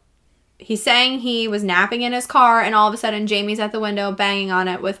 So he's saying he was napping in his car and all of a sudden Jamie's at the window banging on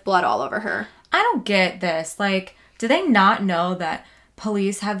it with blood all over her. I don't get this. Like, do they not know that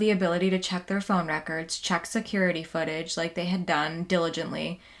police have the ability to check their phone records, check security footage like they had done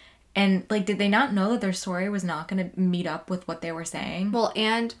diligently. And, like, did they not know that their story was not going to meet up with what they were saying? Well,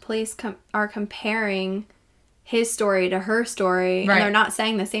 and police are comparing his story to her story. Right. And they're not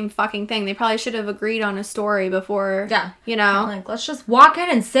saying the same fucking thing. They probably should have agreed on a story before, you know? Like, let's just walk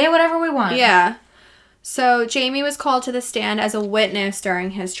in and say whatever we want. Yeah. So, Jamie was called to the stand as a witness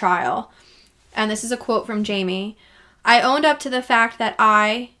during his trial. And this is a quote from Jamie. "I owned up to the fact that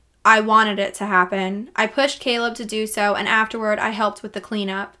I wanted it to happen. I pushed Caleb to do so, and afterward I helped with the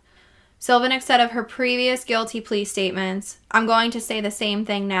cleanup." Sylvanek said of her previous guilty plea statements, "I'm going to say the same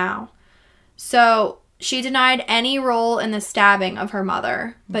thing now." So, she denied any role in the stabbing of her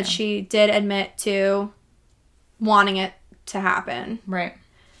mother, but she did admit to wanting it to happen. Right.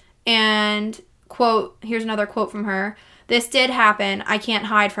 And, quote, here's another quote from her. "This did happen. I can't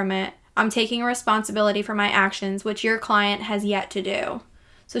hide from it. I'm taking responsibility for my actions, which your client has yet to do."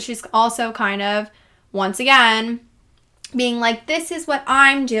 So she's also kind of, once again, being like, this is what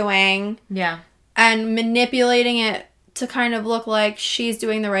I'm doing. Yeah. And manipulating it to kind of look like she's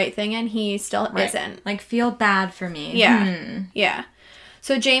doing the right thing and he still isn't. Like, feel bad for me. Yeah. Yeah.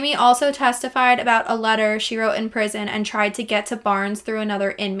 So Jamie also testified about a letter she wrote in prison and tried to get to Barnes through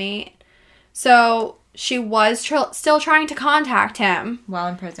another inmate. So she was still trying to contact him. While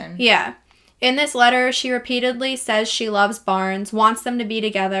in prison. Yeah. In this letter, she repeatedly says she loves Barnes, wants them to be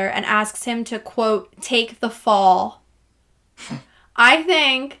together, and asks him to, quote, take the fall. I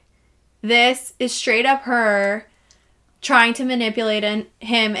think this is straight up her trying to manipulate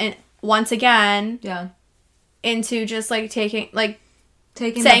him and once again into just like taking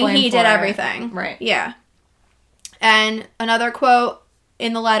saying he did everything. Right. Yeah. And another quote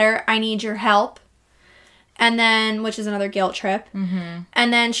in the letter, "I need your help." And then, which is another guilt trip. Mm-hmm.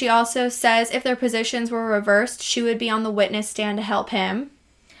 And then she also says if their positions were reversed, she would be on the witness stand to help him.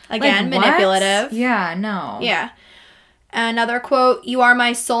 Again, like, manipulative. Yeah, no. Yeah. Another quote, "You are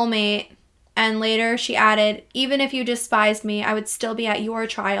my soulmate." And later she added, "Even if you despised me, I would still be at your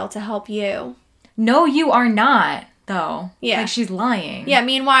trial to help you." No, you are not, though. Yeah. Like, she's lying. Yeah,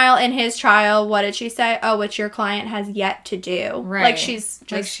 meanwhile, in his trial, what did she say? Oh, which your client has yet to do. Right. Like, she's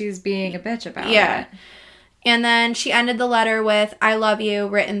just... Like, she's being a bitch about it. And then she ended the letter with, "I love you,"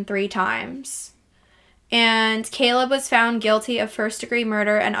 written 3 times. And Caleb was found guilty of first-degree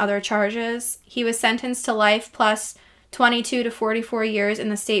murder and other charges. He was sentenced to life plus 22 to 44 years in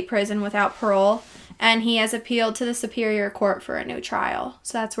the state prison without parole. And he has appealed to the Superior Court for a new trial.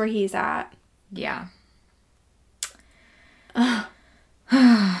 So that's where he's at. Yeah.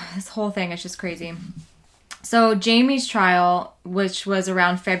 This whole thing is just crazy. So Jamie's trial, which was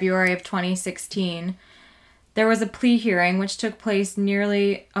around February of 2016, there was a plea hearing which took place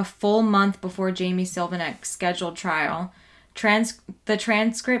nearly a full month before Jamie Sylvanek's scheduled trial. The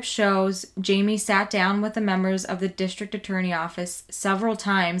transcript shows Jamie sat down with the members of the district attorney office several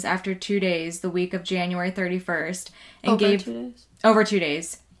times after 2 days, the week of January 31st, and over 2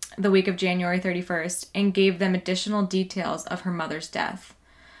 days, the week of January 31st, and gave them additional details of her mother's death.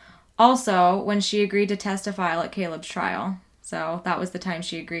 Also, when she agreed to testify at Caleb's trial. So that was the time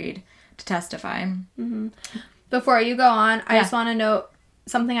she agreed to testify. Mm-hmm. Before you go on, I just want to note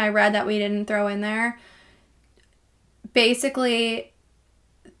something I read that we didn't throw in there. Basically,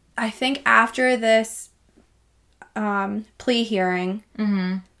 I think after this plea hearing,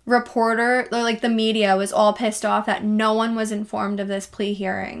 the media was all pissed off that no one was informed of this plea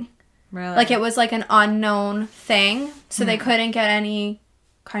hearing. Really? Like, it was like an unknown thing, so they couldn't get any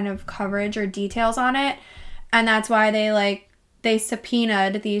kind of coverage or details on it. And that's why they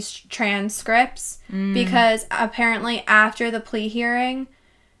subpoenaed these transcripts, because apparently after the plea hearing,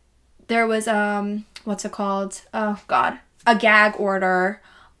 there was, what's it called? Oh, God. A gag order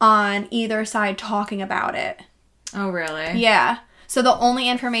on either side talking about it. Oh, really? Yeah. So the only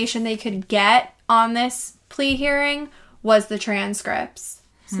information they could get on this plea hearing was the transcripts.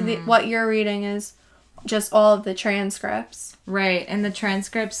 So what you're reading is just all of the transcripts. Right. In the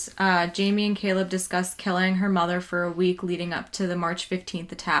transcripts, Jamie and Caleb discussed killing her mother for a week leading up to the March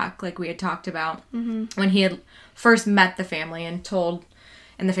 15th attack, like we had talked about, when he had first met the family and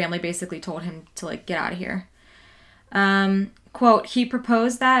the family basically told him to, get out of here. Quote, "He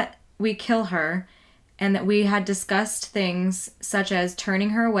proposed that we kill her and that we had discussed things such as turning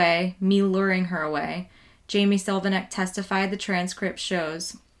her away, me luring her away." Jamie Sylvanek testified the transcript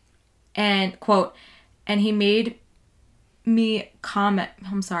shows. And, quote, "And he made me comment,"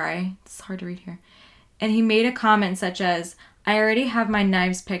 I'm sorry, it's hard to read here. "And he made a comment such as, I already have my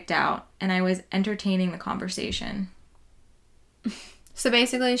knives picked out, and I was entertaining the conversation." So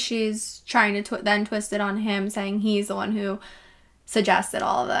basically she's trying to then twist it on him, saying he's the one who suggested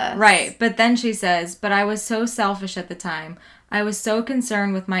all of this. Right. But then she says, but I was so selfish at the time. I was so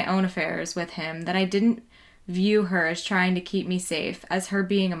concerned with my own affairs with him that I didn't view her as trying to keep me safe, as her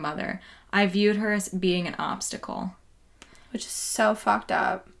being a mother. I viewed her as being an obstacle. Which is so fucked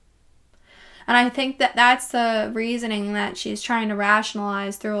up. And I think that that's the reasoning that she's trying to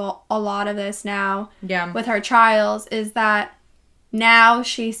rationalize through a lot of this now. Yeah. With her trials, is that now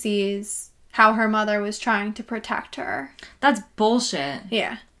she sees how her mother was trying to protect her. That's bullshit.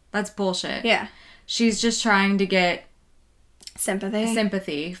 Yeah. That's bullshit. Yeah. She's just trying to get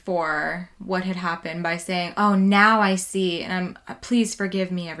sympathy for what had happened by saying, oh, now I see, and please forgive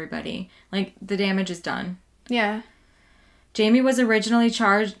me, everybody. Like, the damage is done. Yeah. Jamie was originally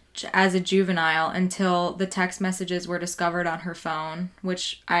charged as a juvenile until the text messages were discovered on her phone,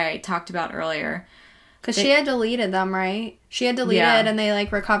 which I talked about earlier. Because she had deleted them, right? She had deleted and they,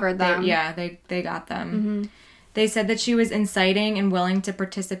 like, recovered them. They got them. Mm-hmm. They said that she was inciting and willing to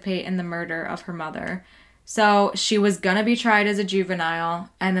participate in the murder of her mother. So she was going to be tried as a juvenile,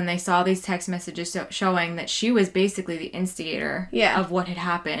 and then they saw these text messages showing that she was basically the instigator of what had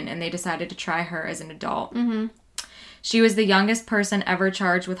happened, and they decided to try her as an adult. Mm-hmm. She was the youngest person ever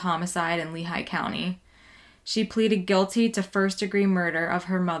charged with homicide in Lehigh County. She pleaded guilty to first-degree murder of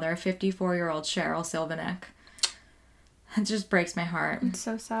her mother, 54-year-old Cheryl Sylvanek. It just breaks my heart. It's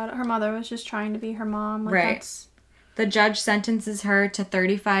so sad. Her mother was just trying to be her mom. Like, right. The judge sentences her to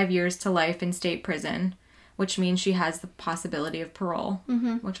 35 years to life in state prison, which means she has the possibility of parole,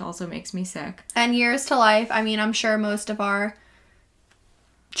 which also makes me sick. And years to life, I mean, I'm sure most of our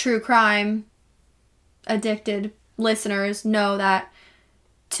true crime addicted listeners know that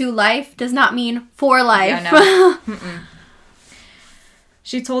to life does not mean for life. Yeah, no.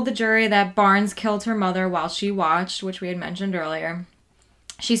 She told the jury that Barnes killed her mother while she watched, which we had mentioned earlier.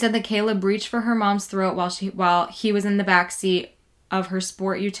 She said that Caleb reached for her mom's throat while he was in the back seat of her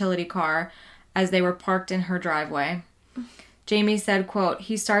sport utility car as they were parked in her driveway. Jamie said, quote,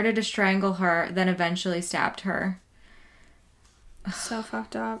 he started to strangle her, then eventually stabbed her. So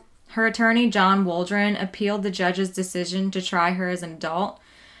fucked up. Her attorney, John Waldron, appealed the judge's decision to try her as an adult,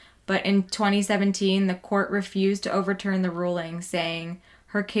 but in 2017, the court refused to overturn the ruling, saying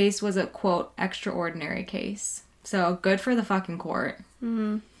her case was a, quote, extraordinary case. So, good for the fucking court.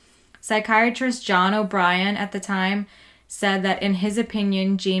 Mm-hmm. Psychiatrist John O'Brien at the time said that in his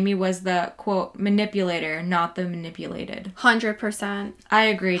opinion, Jamie was the, quote, manipulator, not the manipulated. 100%. I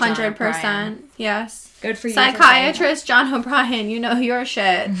agree, John 100%. O'Brien. Yes. Good for you. Psychiatrist John O'Brien, you know your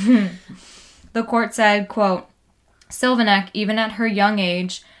shit. The court said, quote, Sylvanek, even at her young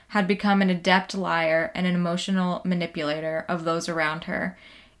age, had become an adept liar and an emotional manipulator of those around her.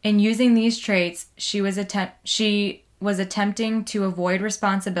 In using these traits, she was attempting to avoid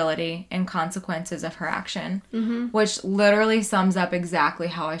responsibility and consequences of her action, which literally sums up exactly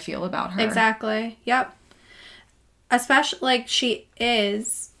how I feel about her. Exactly. Yep. Especially, like, she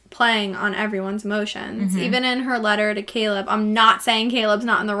is playing on everyone's emotions. Even in her letter to Caleb, I'm not saying Caleb's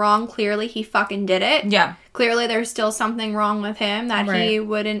not in the wrong. Clearly, he fucking did it. Yeah. Clearly, there's still something wrong with him that he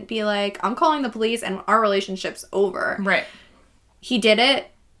wouldn't be like, I'm calling the police and our relationship's over. Right. He did it.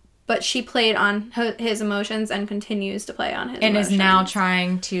 But she played on his emotions and continues to play on his emotions. And is now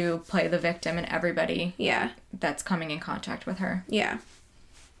trying to play the victim in everybody that's coming in contact with her. Yeah.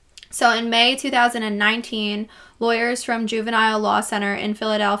 So in May 2019, lawyers from Juvenile Law Center in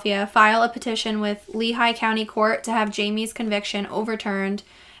Philadelphia file a petition with Lehigh County Court to have Jamie's conviction overturned,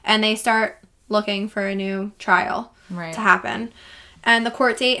 and they start looking for a new trial to happen. And the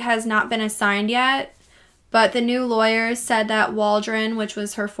court date has not been assigned yet. But the new lawyers said that Waldron, which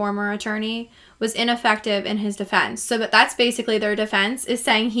was her former attorney, was ineffective in his defense. So that's basically their defense, is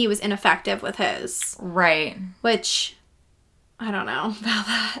saying he was ineffective with his. Right. Which, I don't know about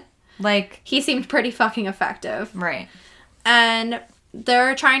that. Like, he seemed pretty fucking effective. Right. And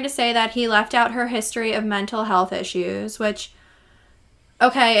they're trying to say that he left out her history of mental health issues, which,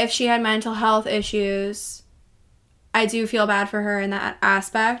 okay, if she had mental health issues, I do feel bad for her in that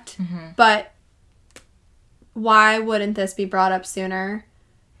aspect. But why wouldn't this be brought up sooner?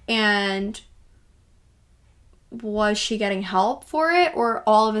 And was she getting help for it? Or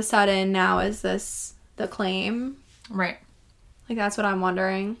all of a sudden now is this the claim? Right. Like, that's what I'm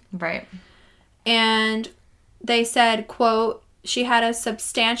wondering. Right. And they said, quote, she had a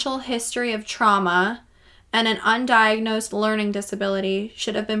substantial history of trauma and an undiagnosed learning disability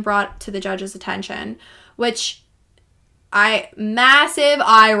should have been brought to the judge's attention. Which, massive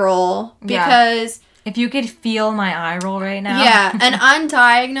eye roll. Because... If you could feel my eye roll right now. Yeah, an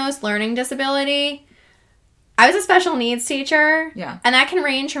undiagnosed learning disability. I was a special needs teacher. Yeah. And that can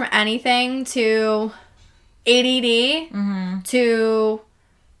range from anything to ADD to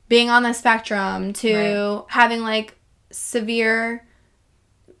being on the spectrum to having, like, severe,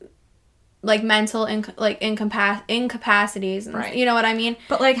 like, mental incapacities. And, you know what I mean?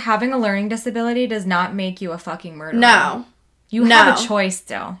 But, like, having a learning disability does not make you a fucking murderer. No. You have a choice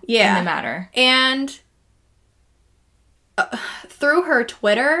still in the matter. And through her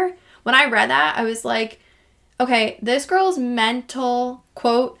Twitter, when I read that, I was like, okay, this girl's mental,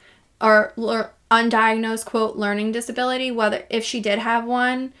 quote, or undiagnosed, quote, learning disability, whether if she did have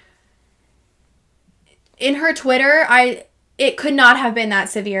one, in her Twitter, it could not have been that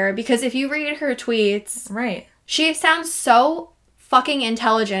severe, because if you read her tweets, she sounds so fucking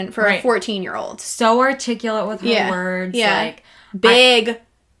intelligent for a 14-year-old. So articulate with her words. Like,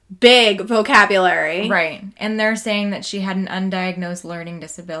 big vocabulary. Right. And they're saying that she had an undiagnosed learning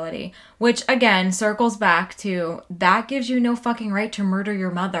disability, which, again, circles back to that gives you no fucking right to murder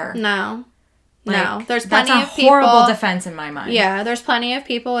your mother. No. Like, no. There's plenty of people. That's a horrible defense in my mind. Yeah. There's plenty of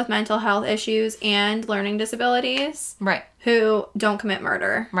people with mental health issues and learning disabilities. Who don't commit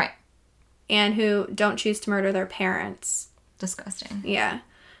murder. And who don't choose to murder their parents. Disgusting. Yeah.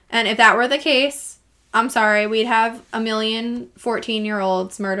 And if that were the case, I'm sorry, we'd have a million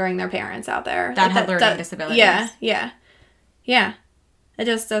 14-year-olds murdering their parents out there. That had learning disabilities. Yeah. It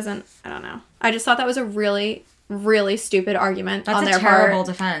just doesn't, I don't know. I just thought that was a really, really stupid argument on their part. That's a terrible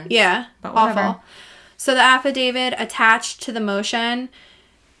defense. Yeah. But whatever. Awful. So the affidavit attached to the motion,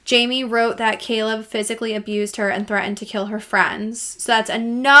 Jamie wrote that Caleb physically abused her and threatened to kill her friends. So that's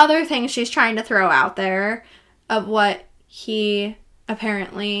another thing she's trying to throw out there of what he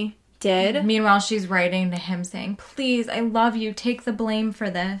apparently did. Meanwhile, she's writing to him saying, please, I love you. Take the blame for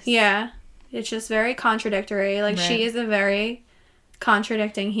this. Yeah. It's just very contradictory. Like, she is a very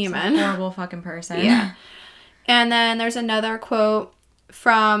contradicting human. She's a horrible fucking person. Yeah. And then there's another quote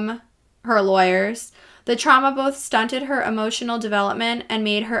from her lawyers. The trauma both stunted her emotional development and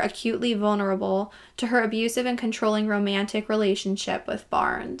made her acutely vulnerable to her abusive and controlling romantic relationship with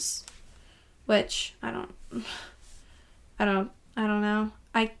Barnes. Which, I don't know.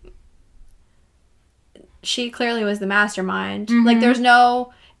 She clearly was the mastermind. Like, there's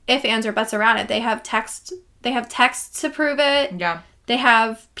no ifs, ands, or buts around it. They have text to prove it. Yeah. They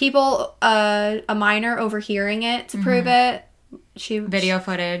have people, a minor overhearing it to prove it. Video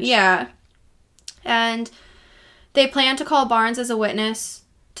footage. Yeah. And they plan to call Barnes as a witness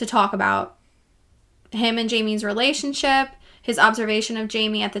to talk about him and Jamie's relationship, his observation of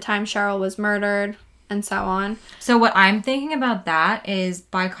Jamie at the time Cheryl was murdered, and so on. So what I'm thinking about that is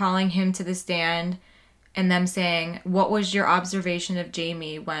by calling him to the stand and them saying, what was your observation of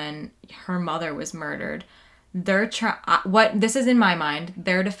Jamie when her mother was murdered? This is in my mind,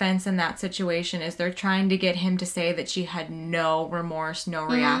 their defense in that situation is they're trying to get him to say that she had no remorse, no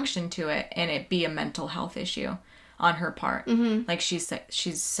reaction to it, and it be a mental health issue on her part. Like she's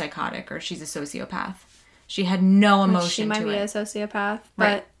psychotic or she's a sociopath. She had no emotion to it. She might be a sociopath,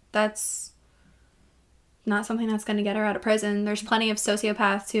 but that's not something that's going to get her out of prison. There's plenty of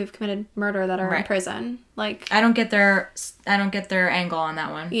sociopaths who have committed murder that are in prison. Like, I don't get their angle on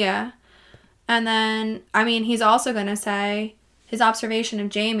that one. Yeah. And then, I mean, he's also going to say his observation of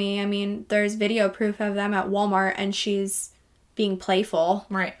Jamie. I mean, there's video proof of them at Walmart and she's being playful.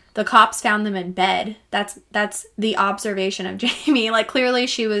 Right. The cops found them in bed. That's the observation of Jamie. Like, clearly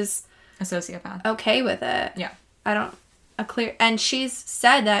she was a sociopath. Okay with it. Yeah. And she's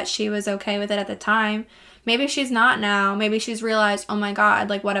said that she was okay with it at the time. Maybe she's not now. Maybe she's realized, oh my God,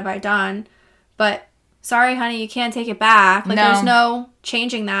 like, what have I done? But sorry, honey, you can't take it back. Like, there's no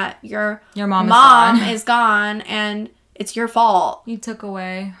changing that. Your mom is gone, and it's your fault. You took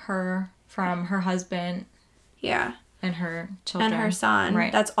away her from her husband. Yeah. And her children. And her son.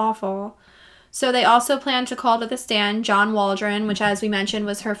 Right. That's awful. So they also plan to call to the stand John Waldron, which, as we mentioned,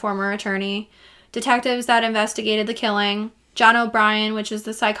 was her former attorney, detectives that investigated the killing, John O'Brien, which is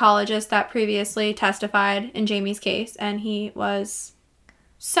the psychologist that previously testified in Jamie's case, and he was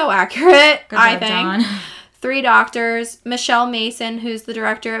so accurate, I think. John. 3 doctors, Michelle Mason, who's the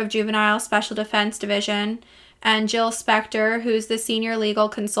director of Juvenile Special Defense Division, and Jill Spector, who's the senior legal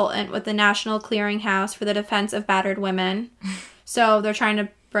consultant with the National Clearinghouse for the Defense of Battered Women. So they're trying to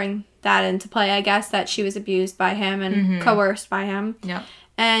bring that into play, I guess, that she was abused by him and coerced by him. Yeah.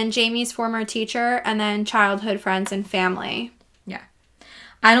 And Jamie's former teacher, and then childhood friends and family. Yeah.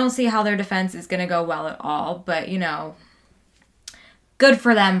 I don't see how their defense is going to go well at all, but, you know, good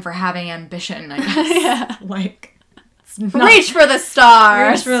for them for having ambition, I guess. Yeah. Like, reach for the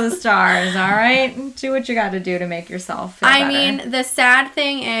stars. Reach for the stars, all right? Do what you got to do to make yourself feel better. I mean, the sad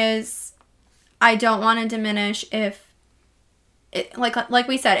thing is, I don't want to diminish if like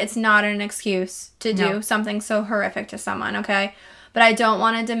we said, it's not an excuse to do something so horrific to someone, okay? But I don't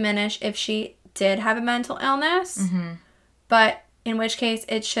want to diminish if she did have a mental illness. Mm-hmm. But in which case,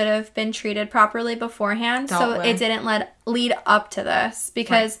 it should have been treated properly beforehand, it didn't lead up to this.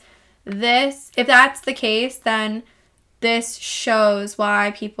 Because if that's the case, then this shows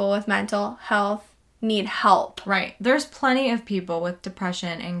why people with mental health need help. Right. There's plenty of people with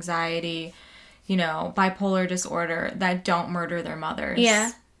depression, anxiety, bipolar disorder that don't murder their mothers.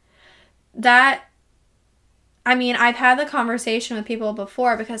 Yeah. I've had the conversation with people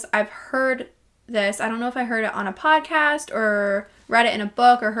before because I've heard this. I don't know if I heard it on a podcast or read it in a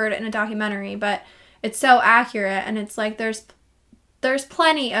book or heard it in a documentary, but it's so accurate. And it's like there's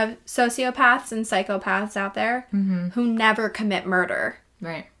plenty of sociopaths and psychopaths out there who never commit murder.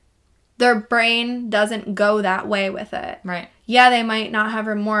 Right. Their brain doesn't go that way with it. Right. Yeah, they might not have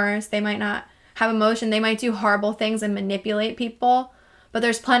remorse. They might not have emotion. They might do horrible things and manipulate people. But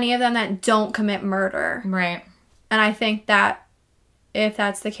there's plenty of them that don't commit murder. Right. And I think that if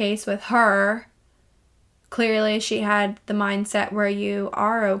that's the case with her, clearly she had the mindset where you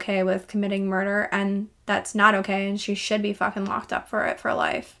are okay with committing murder and that's not okay and she should be fucking locked up for it for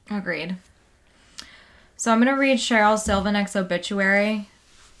life. Agreed. So I'm going to read Cheryl Sylvanek's obituary.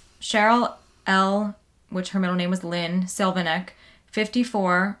 Cheryl L., which her middle name was Lynn Sylvanek,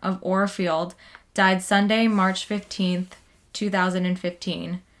 54, of Orfield, died Sunday, March 15th,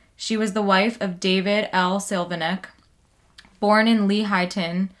 2015. She was the wife of David L. Sylvanek, born in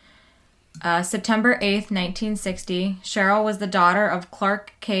Lehighton, September 8th, 1960. Cheryl was the daughter of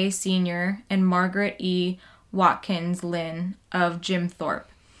Clark K. Sr. and Margaret E. Watkins Lynn of Jim Thorpe.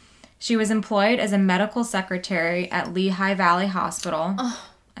 She was employed as a medical secretary at Lehigh Valley Hospital. Oh.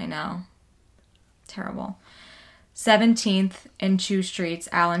 I know. Terrible. 17th and Chew Streets,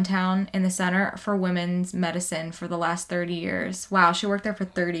 Allentown, in the Center for Women's Medicine for the last 30 years. Wow, she worked there for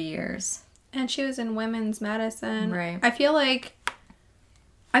 30 years. And she was in women's medicine. Right. I feel like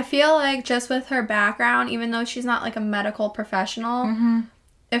just with her background, even though she's not like a medical professional,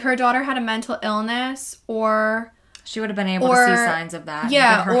 if her daughter had a mental illness or... She would have been able to see signs of that.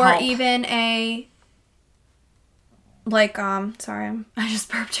 Yeah, or help. Even a... sorry, I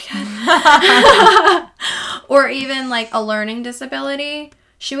just burped again. Or even like a learning disability,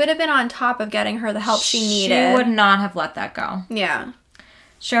 she would have been on top of getting her the help she needed. She would not have let that go. Yeah.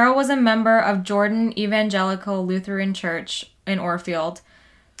 Cheryl was a member of Jordan Evangelical Lutheran Church in Orfield.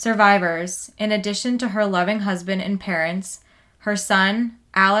 Survivors, in addition to her loving husband and parents, her son,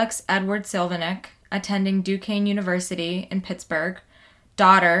 Alex Edward Sylvanek, attending Duquesne University in Pittsburgh,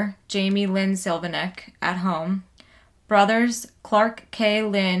 daughter, Jamie Lynn Sylvanek, at home, brothers Clark K.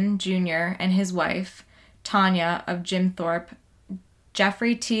 Lynn Jr. and his wife, Tanya of Jim Thorpe,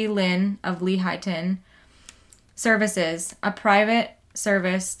 Jeffrey T. Lynn of Lehighton. Services. A private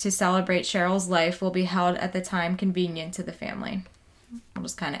service to celebrate Cheryl's life will be held at the time convenient to the family. I'll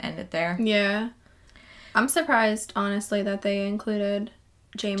just kind of end it there. Yeah. I'm surprised, honestly, that they included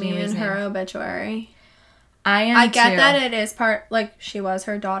Jamie's in her obituary. I get too. That it is she was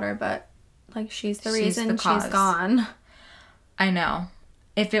her daughter, but, she's the reason she's gone. I know.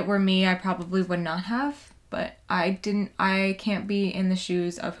 If it were me, I probably would not have, but I can't be in the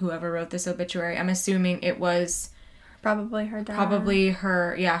shoes of whoever wrote this obituary. I'm assuming it was... Probably her dad. Probably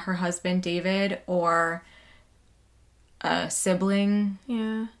her husband, David, or a sibling.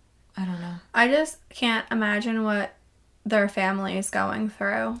 Yeah. I don't know. I just can't imagine what their family is going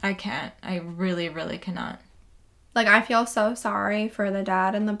through. I can't. I really, really cannot. I feel so sorry for the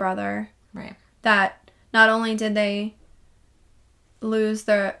dad and the brother. Right. That not only did they lose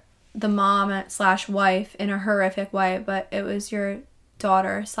the mom / wife in a horrific way, but it was your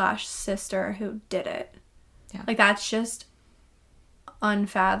daughter / sister who did it. Yeah. That's just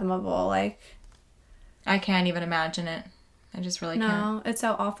unfathomable. I can't even imagine it. I just really can't. No, it's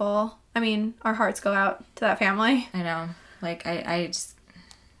so awful. I mean, our hearts go out to that family. I know. I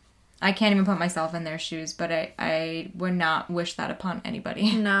can't even put myself in their shoes, but I would not wish that upon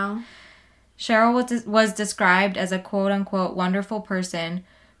anybody. No. Cheryl was described as a quote-unquote wonderful person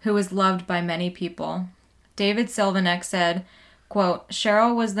who was loved by many people. David Sylvanek said, quote,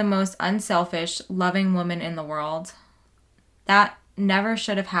 Cheryl was the most unselfish, loving woman in the world. That never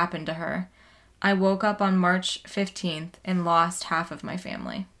should have happened to her. I woke up on March 15th and lost half of my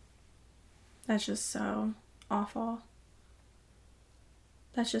family. That's just so awful.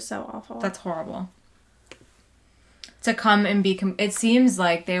 That's just so awful. That's horrible. To come and be... it seems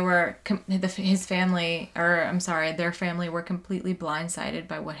like they were... his family... their family were completely blindsided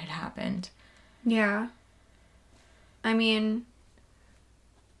by what had happened. Yeah. I mean...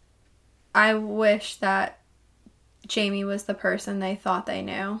 I wish that Jamie was the person they thought they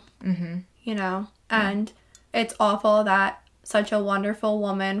knew. Mm-hmm. You know? And it's awful that such a wonderful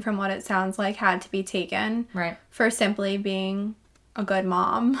woman, from what it sounds like, had to be taken. Right. For simply being a good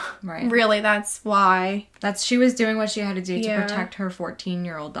mom. Right. Really, that's why. She was doing what she had to do Yeah. to protect her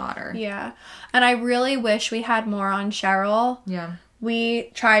 14-year-old daughter. Yeah. And I really wish we had more on Cheryl. Yeah. We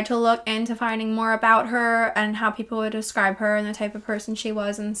tried to look into finding more about her and how people would describe her and the type of person she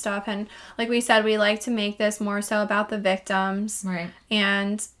was and stuff. And like we said, we like to make this more so about the victims. Right.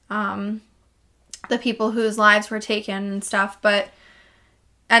 And the people whose lives were taken and stuff,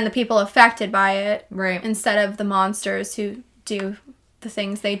 and the people affected by it. Right. Instead of the monsters who do the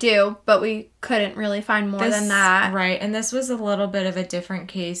things they do, but we couldn't really find more than that. Right, and this was a little bit of a different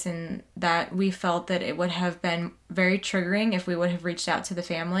case in that we felt that it would have been very triggering if we would have reached out to the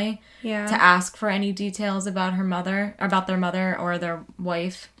family to ask for any details about their mother or their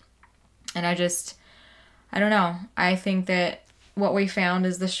wife. And I don't know. I think that what we found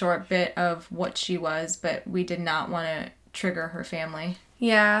is the short bit of what she was, but we did not want to trigger her family.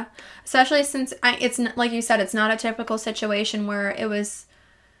 Yeah, especially since it's like you said, it's not a typical situation where it was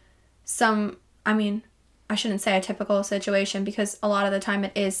I shouldn't say a typical situation because a lot of the time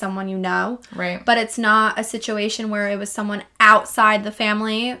it is someone you know. Right. But it's not a situation where it was someone outside the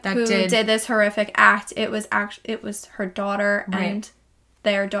family who did this horrific act. It was her daughter and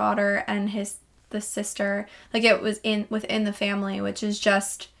their daughter and the sister. Like it was within the family, which is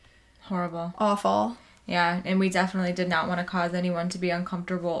just horrible. Awful. Yeah, and we definitely did not want to cause anyone to be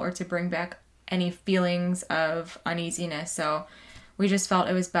uncomfortable or to bring back any feelings of uneasiness. So we just felt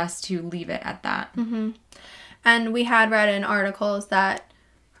it was best to leave it at that. Mm-hmm. And we had read in articles that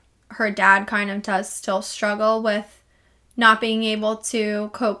her dad kind of does still struggle with not being able to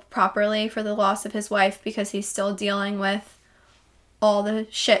cope properly for the loss of his wife because he's still dealing with all the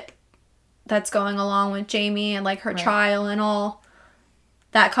shit that's going along with Jamie and like her trial and all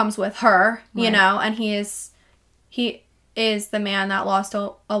that comes with her, you know, and he is the man that lost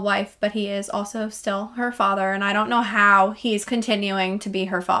a wife, but he is also still her father, and I don't know how he's continuing to be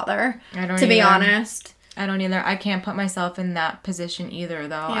her father, to be honest. I don't either. I can't put myself in that position either,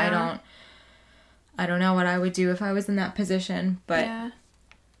 though. Yeah. I don't know what I would do if I was in that position, but I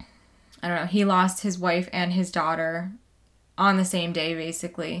don't know. He lost his wife and his daughter on the same day,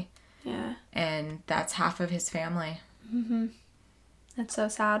 basically. Yeah. And that's half of his family. Mm-hmm. It's so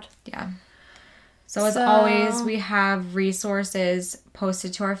sad. Yeah. So as always, we have resources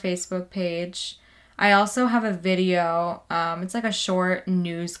posted to our Facebook page. I also have a video. It's like a short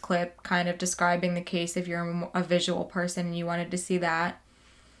news clip kind of describing the case if you're a visual person and you wanted to see that.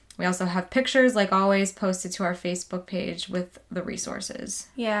 We also have pictures, like always, posted to our Facebook page with the resources.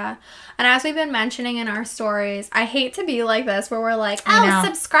 Yeah. And as we've been mentioning in our stories, I hate to be like this where we're like,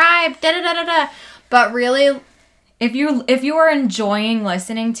 subscribe, da-da-da-da-da. But really... If you are enjoying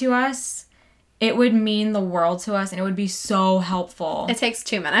listening to us, it would mean the world to us, and it would be so helpful. It takes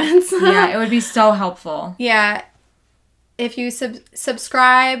 2 minutes. Yeah, it would be so helpful. Yeah. If you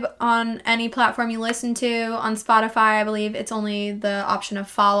subscribe on any platform you listen to, on Spotify, I believe it's only the option of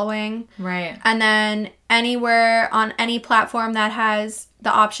following. Right. And then anywhere on any platform that has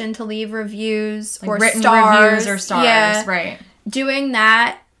the option to leave reviews, like or written stars. Reviews or stars, right. Doing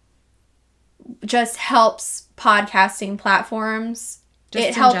that just helps podcasting platforms. Just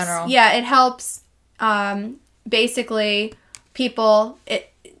it helps, in general. Yeah, it helps basically people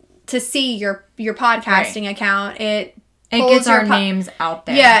to see your podcasting account. It gets our names out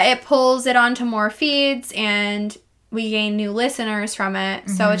there. Yeah, it pulls it onto more feeds and we gain new listeners from it.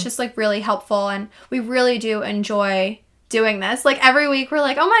 Mm-hmm. So it's just like really helpful and we really do enjoy doing this. Like every week we're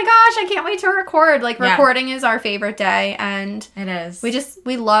like, oh my gosh, I can't wait to record. Like recording is our favorite day and it is.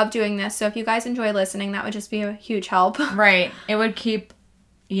 We love doing this. So if you guys enjoy listening, that would just be a huge help. Right. It would keep,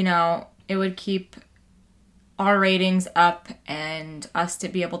 our ratings up and us to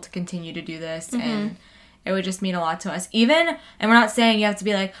be able to continue to do this. Mm-hmm. And it would just mean a lot to us. And we're not saying you have to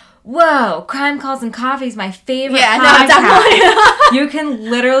be like, whoa, Crime Calls and Coffee is my favorite podcast. No, definitely. You can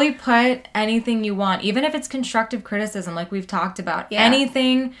literally put anything you want, even if it's constructive criticism like we've talked about. Yeah.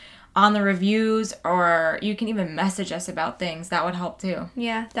 Anything on the reviews, or you can even message us about things. That would help too.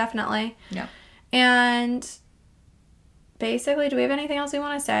 Yeah, definitely. Yeah. And basically, do we have anything else we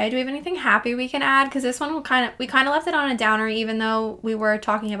want to say? Do we have anything happy we can add? Because this one we kind of left it on a downer, even though we were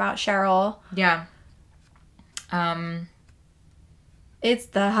talking about Cheryl. Yeah. It's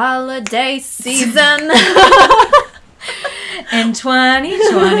the holiday season. In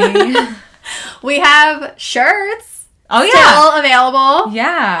 2020. We have shirts. Oh, yeah. Still available.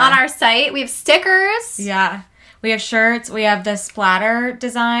 Yeah. On our site. We have stickers. Yeah. We have shirts. We have the splatter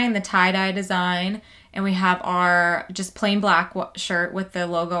design, the tie-dye design. And we have our just plain black shirt with the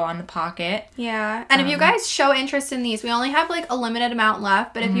logo on the pocket. Yeah. And if you guys show interest in these, we only have like a limited amount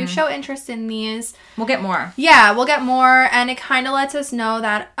left, but if you show interest in these, we'll get more. Yeah, we'll get more. And it kind of lets us know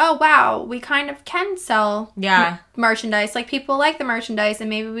that, oh, wow, we kind of can sell merchandise. Like, people like the merchandise, and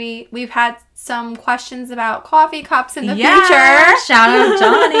maybe we've had some questions about coffee cups in the future. Shout out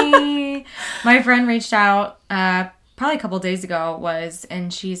Johnny. My friend reached out probably a couple days ago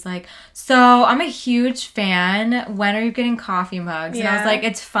and she's like, so I'm a huge fan. When are you getting coffee mugs? And I was like,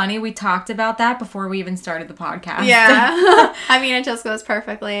 it's funny. We talked about that before we even started the podcast. Yeah. I mean, it just goes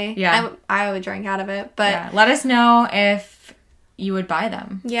perfectly. Yeah. I would drink out of it. But let us know if you would buy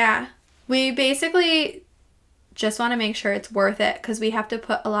them. Yeah. We basically just want to make sure it's worth it because we have to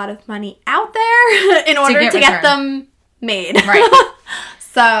put a lot of money out there in order to get them made. Right.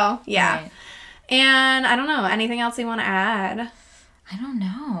 So, yeah. Right. And I don't know. Anything else you want to add? I don't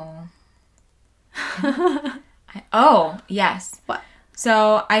know. Oh, yes. What?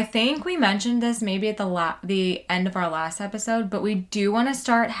 So I think we mentioned this maybe at the end of our last episode, but we do want to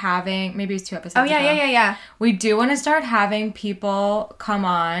start having, maybe it's 2 episodes ago. Yeah. We do want to start having people come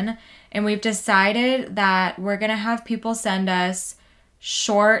on, and we've decided that we're going to have people send us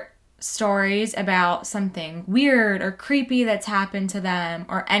short stories about something weird or creepy that's happened to them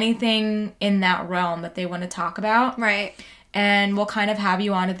or anything in that realm that they want to talk about. Right. And we'll kind of have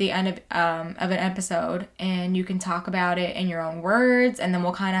you on at the end of an episode, and you can talk about it in your own words, and then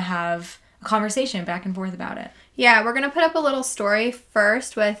we'll kind of have a conversation back and forth about it. Yeah, we're going to put up a little story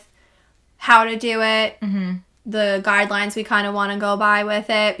first with how to do it, the guidelines we kind of want to go by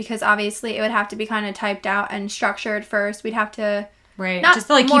with it, because obviously it would have to be kind of typed out and structured first. We'd have to... Right, just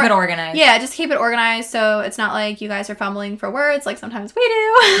to keep it organized. Yeah, just keep it organized so it's not like you guys are fumbling for words like sometimes we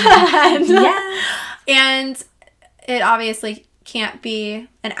do. And it obviously can't be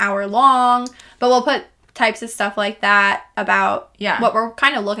an hour long, but we'll put types of stuff like that about what we're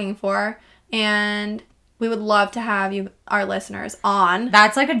kind of looking for. And we would love to have you, our listeners, on.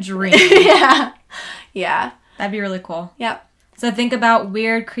 That's like a dream. Yeah. That'd be really cool. Yep. So think about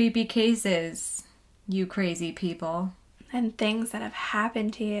weird, creepy cases, you crazy people. And things that have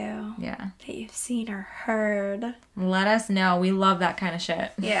happened to you. Yeah. That you've seen or heard. Let us know. We love that kind of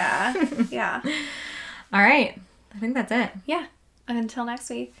shit. Yeah. Yeah. All right. I think that's it. Yeah. Until next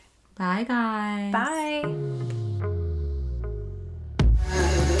week. Bye, guys. Bye.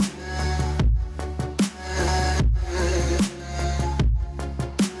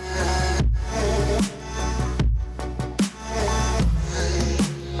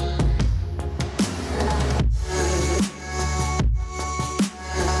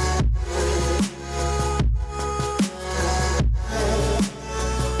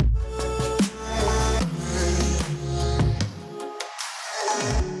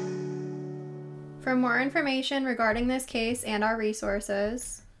 For more information regarding this case and our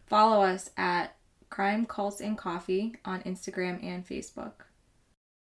resources, follow us at Crime Cults and Coffee on Instagram and Facebook.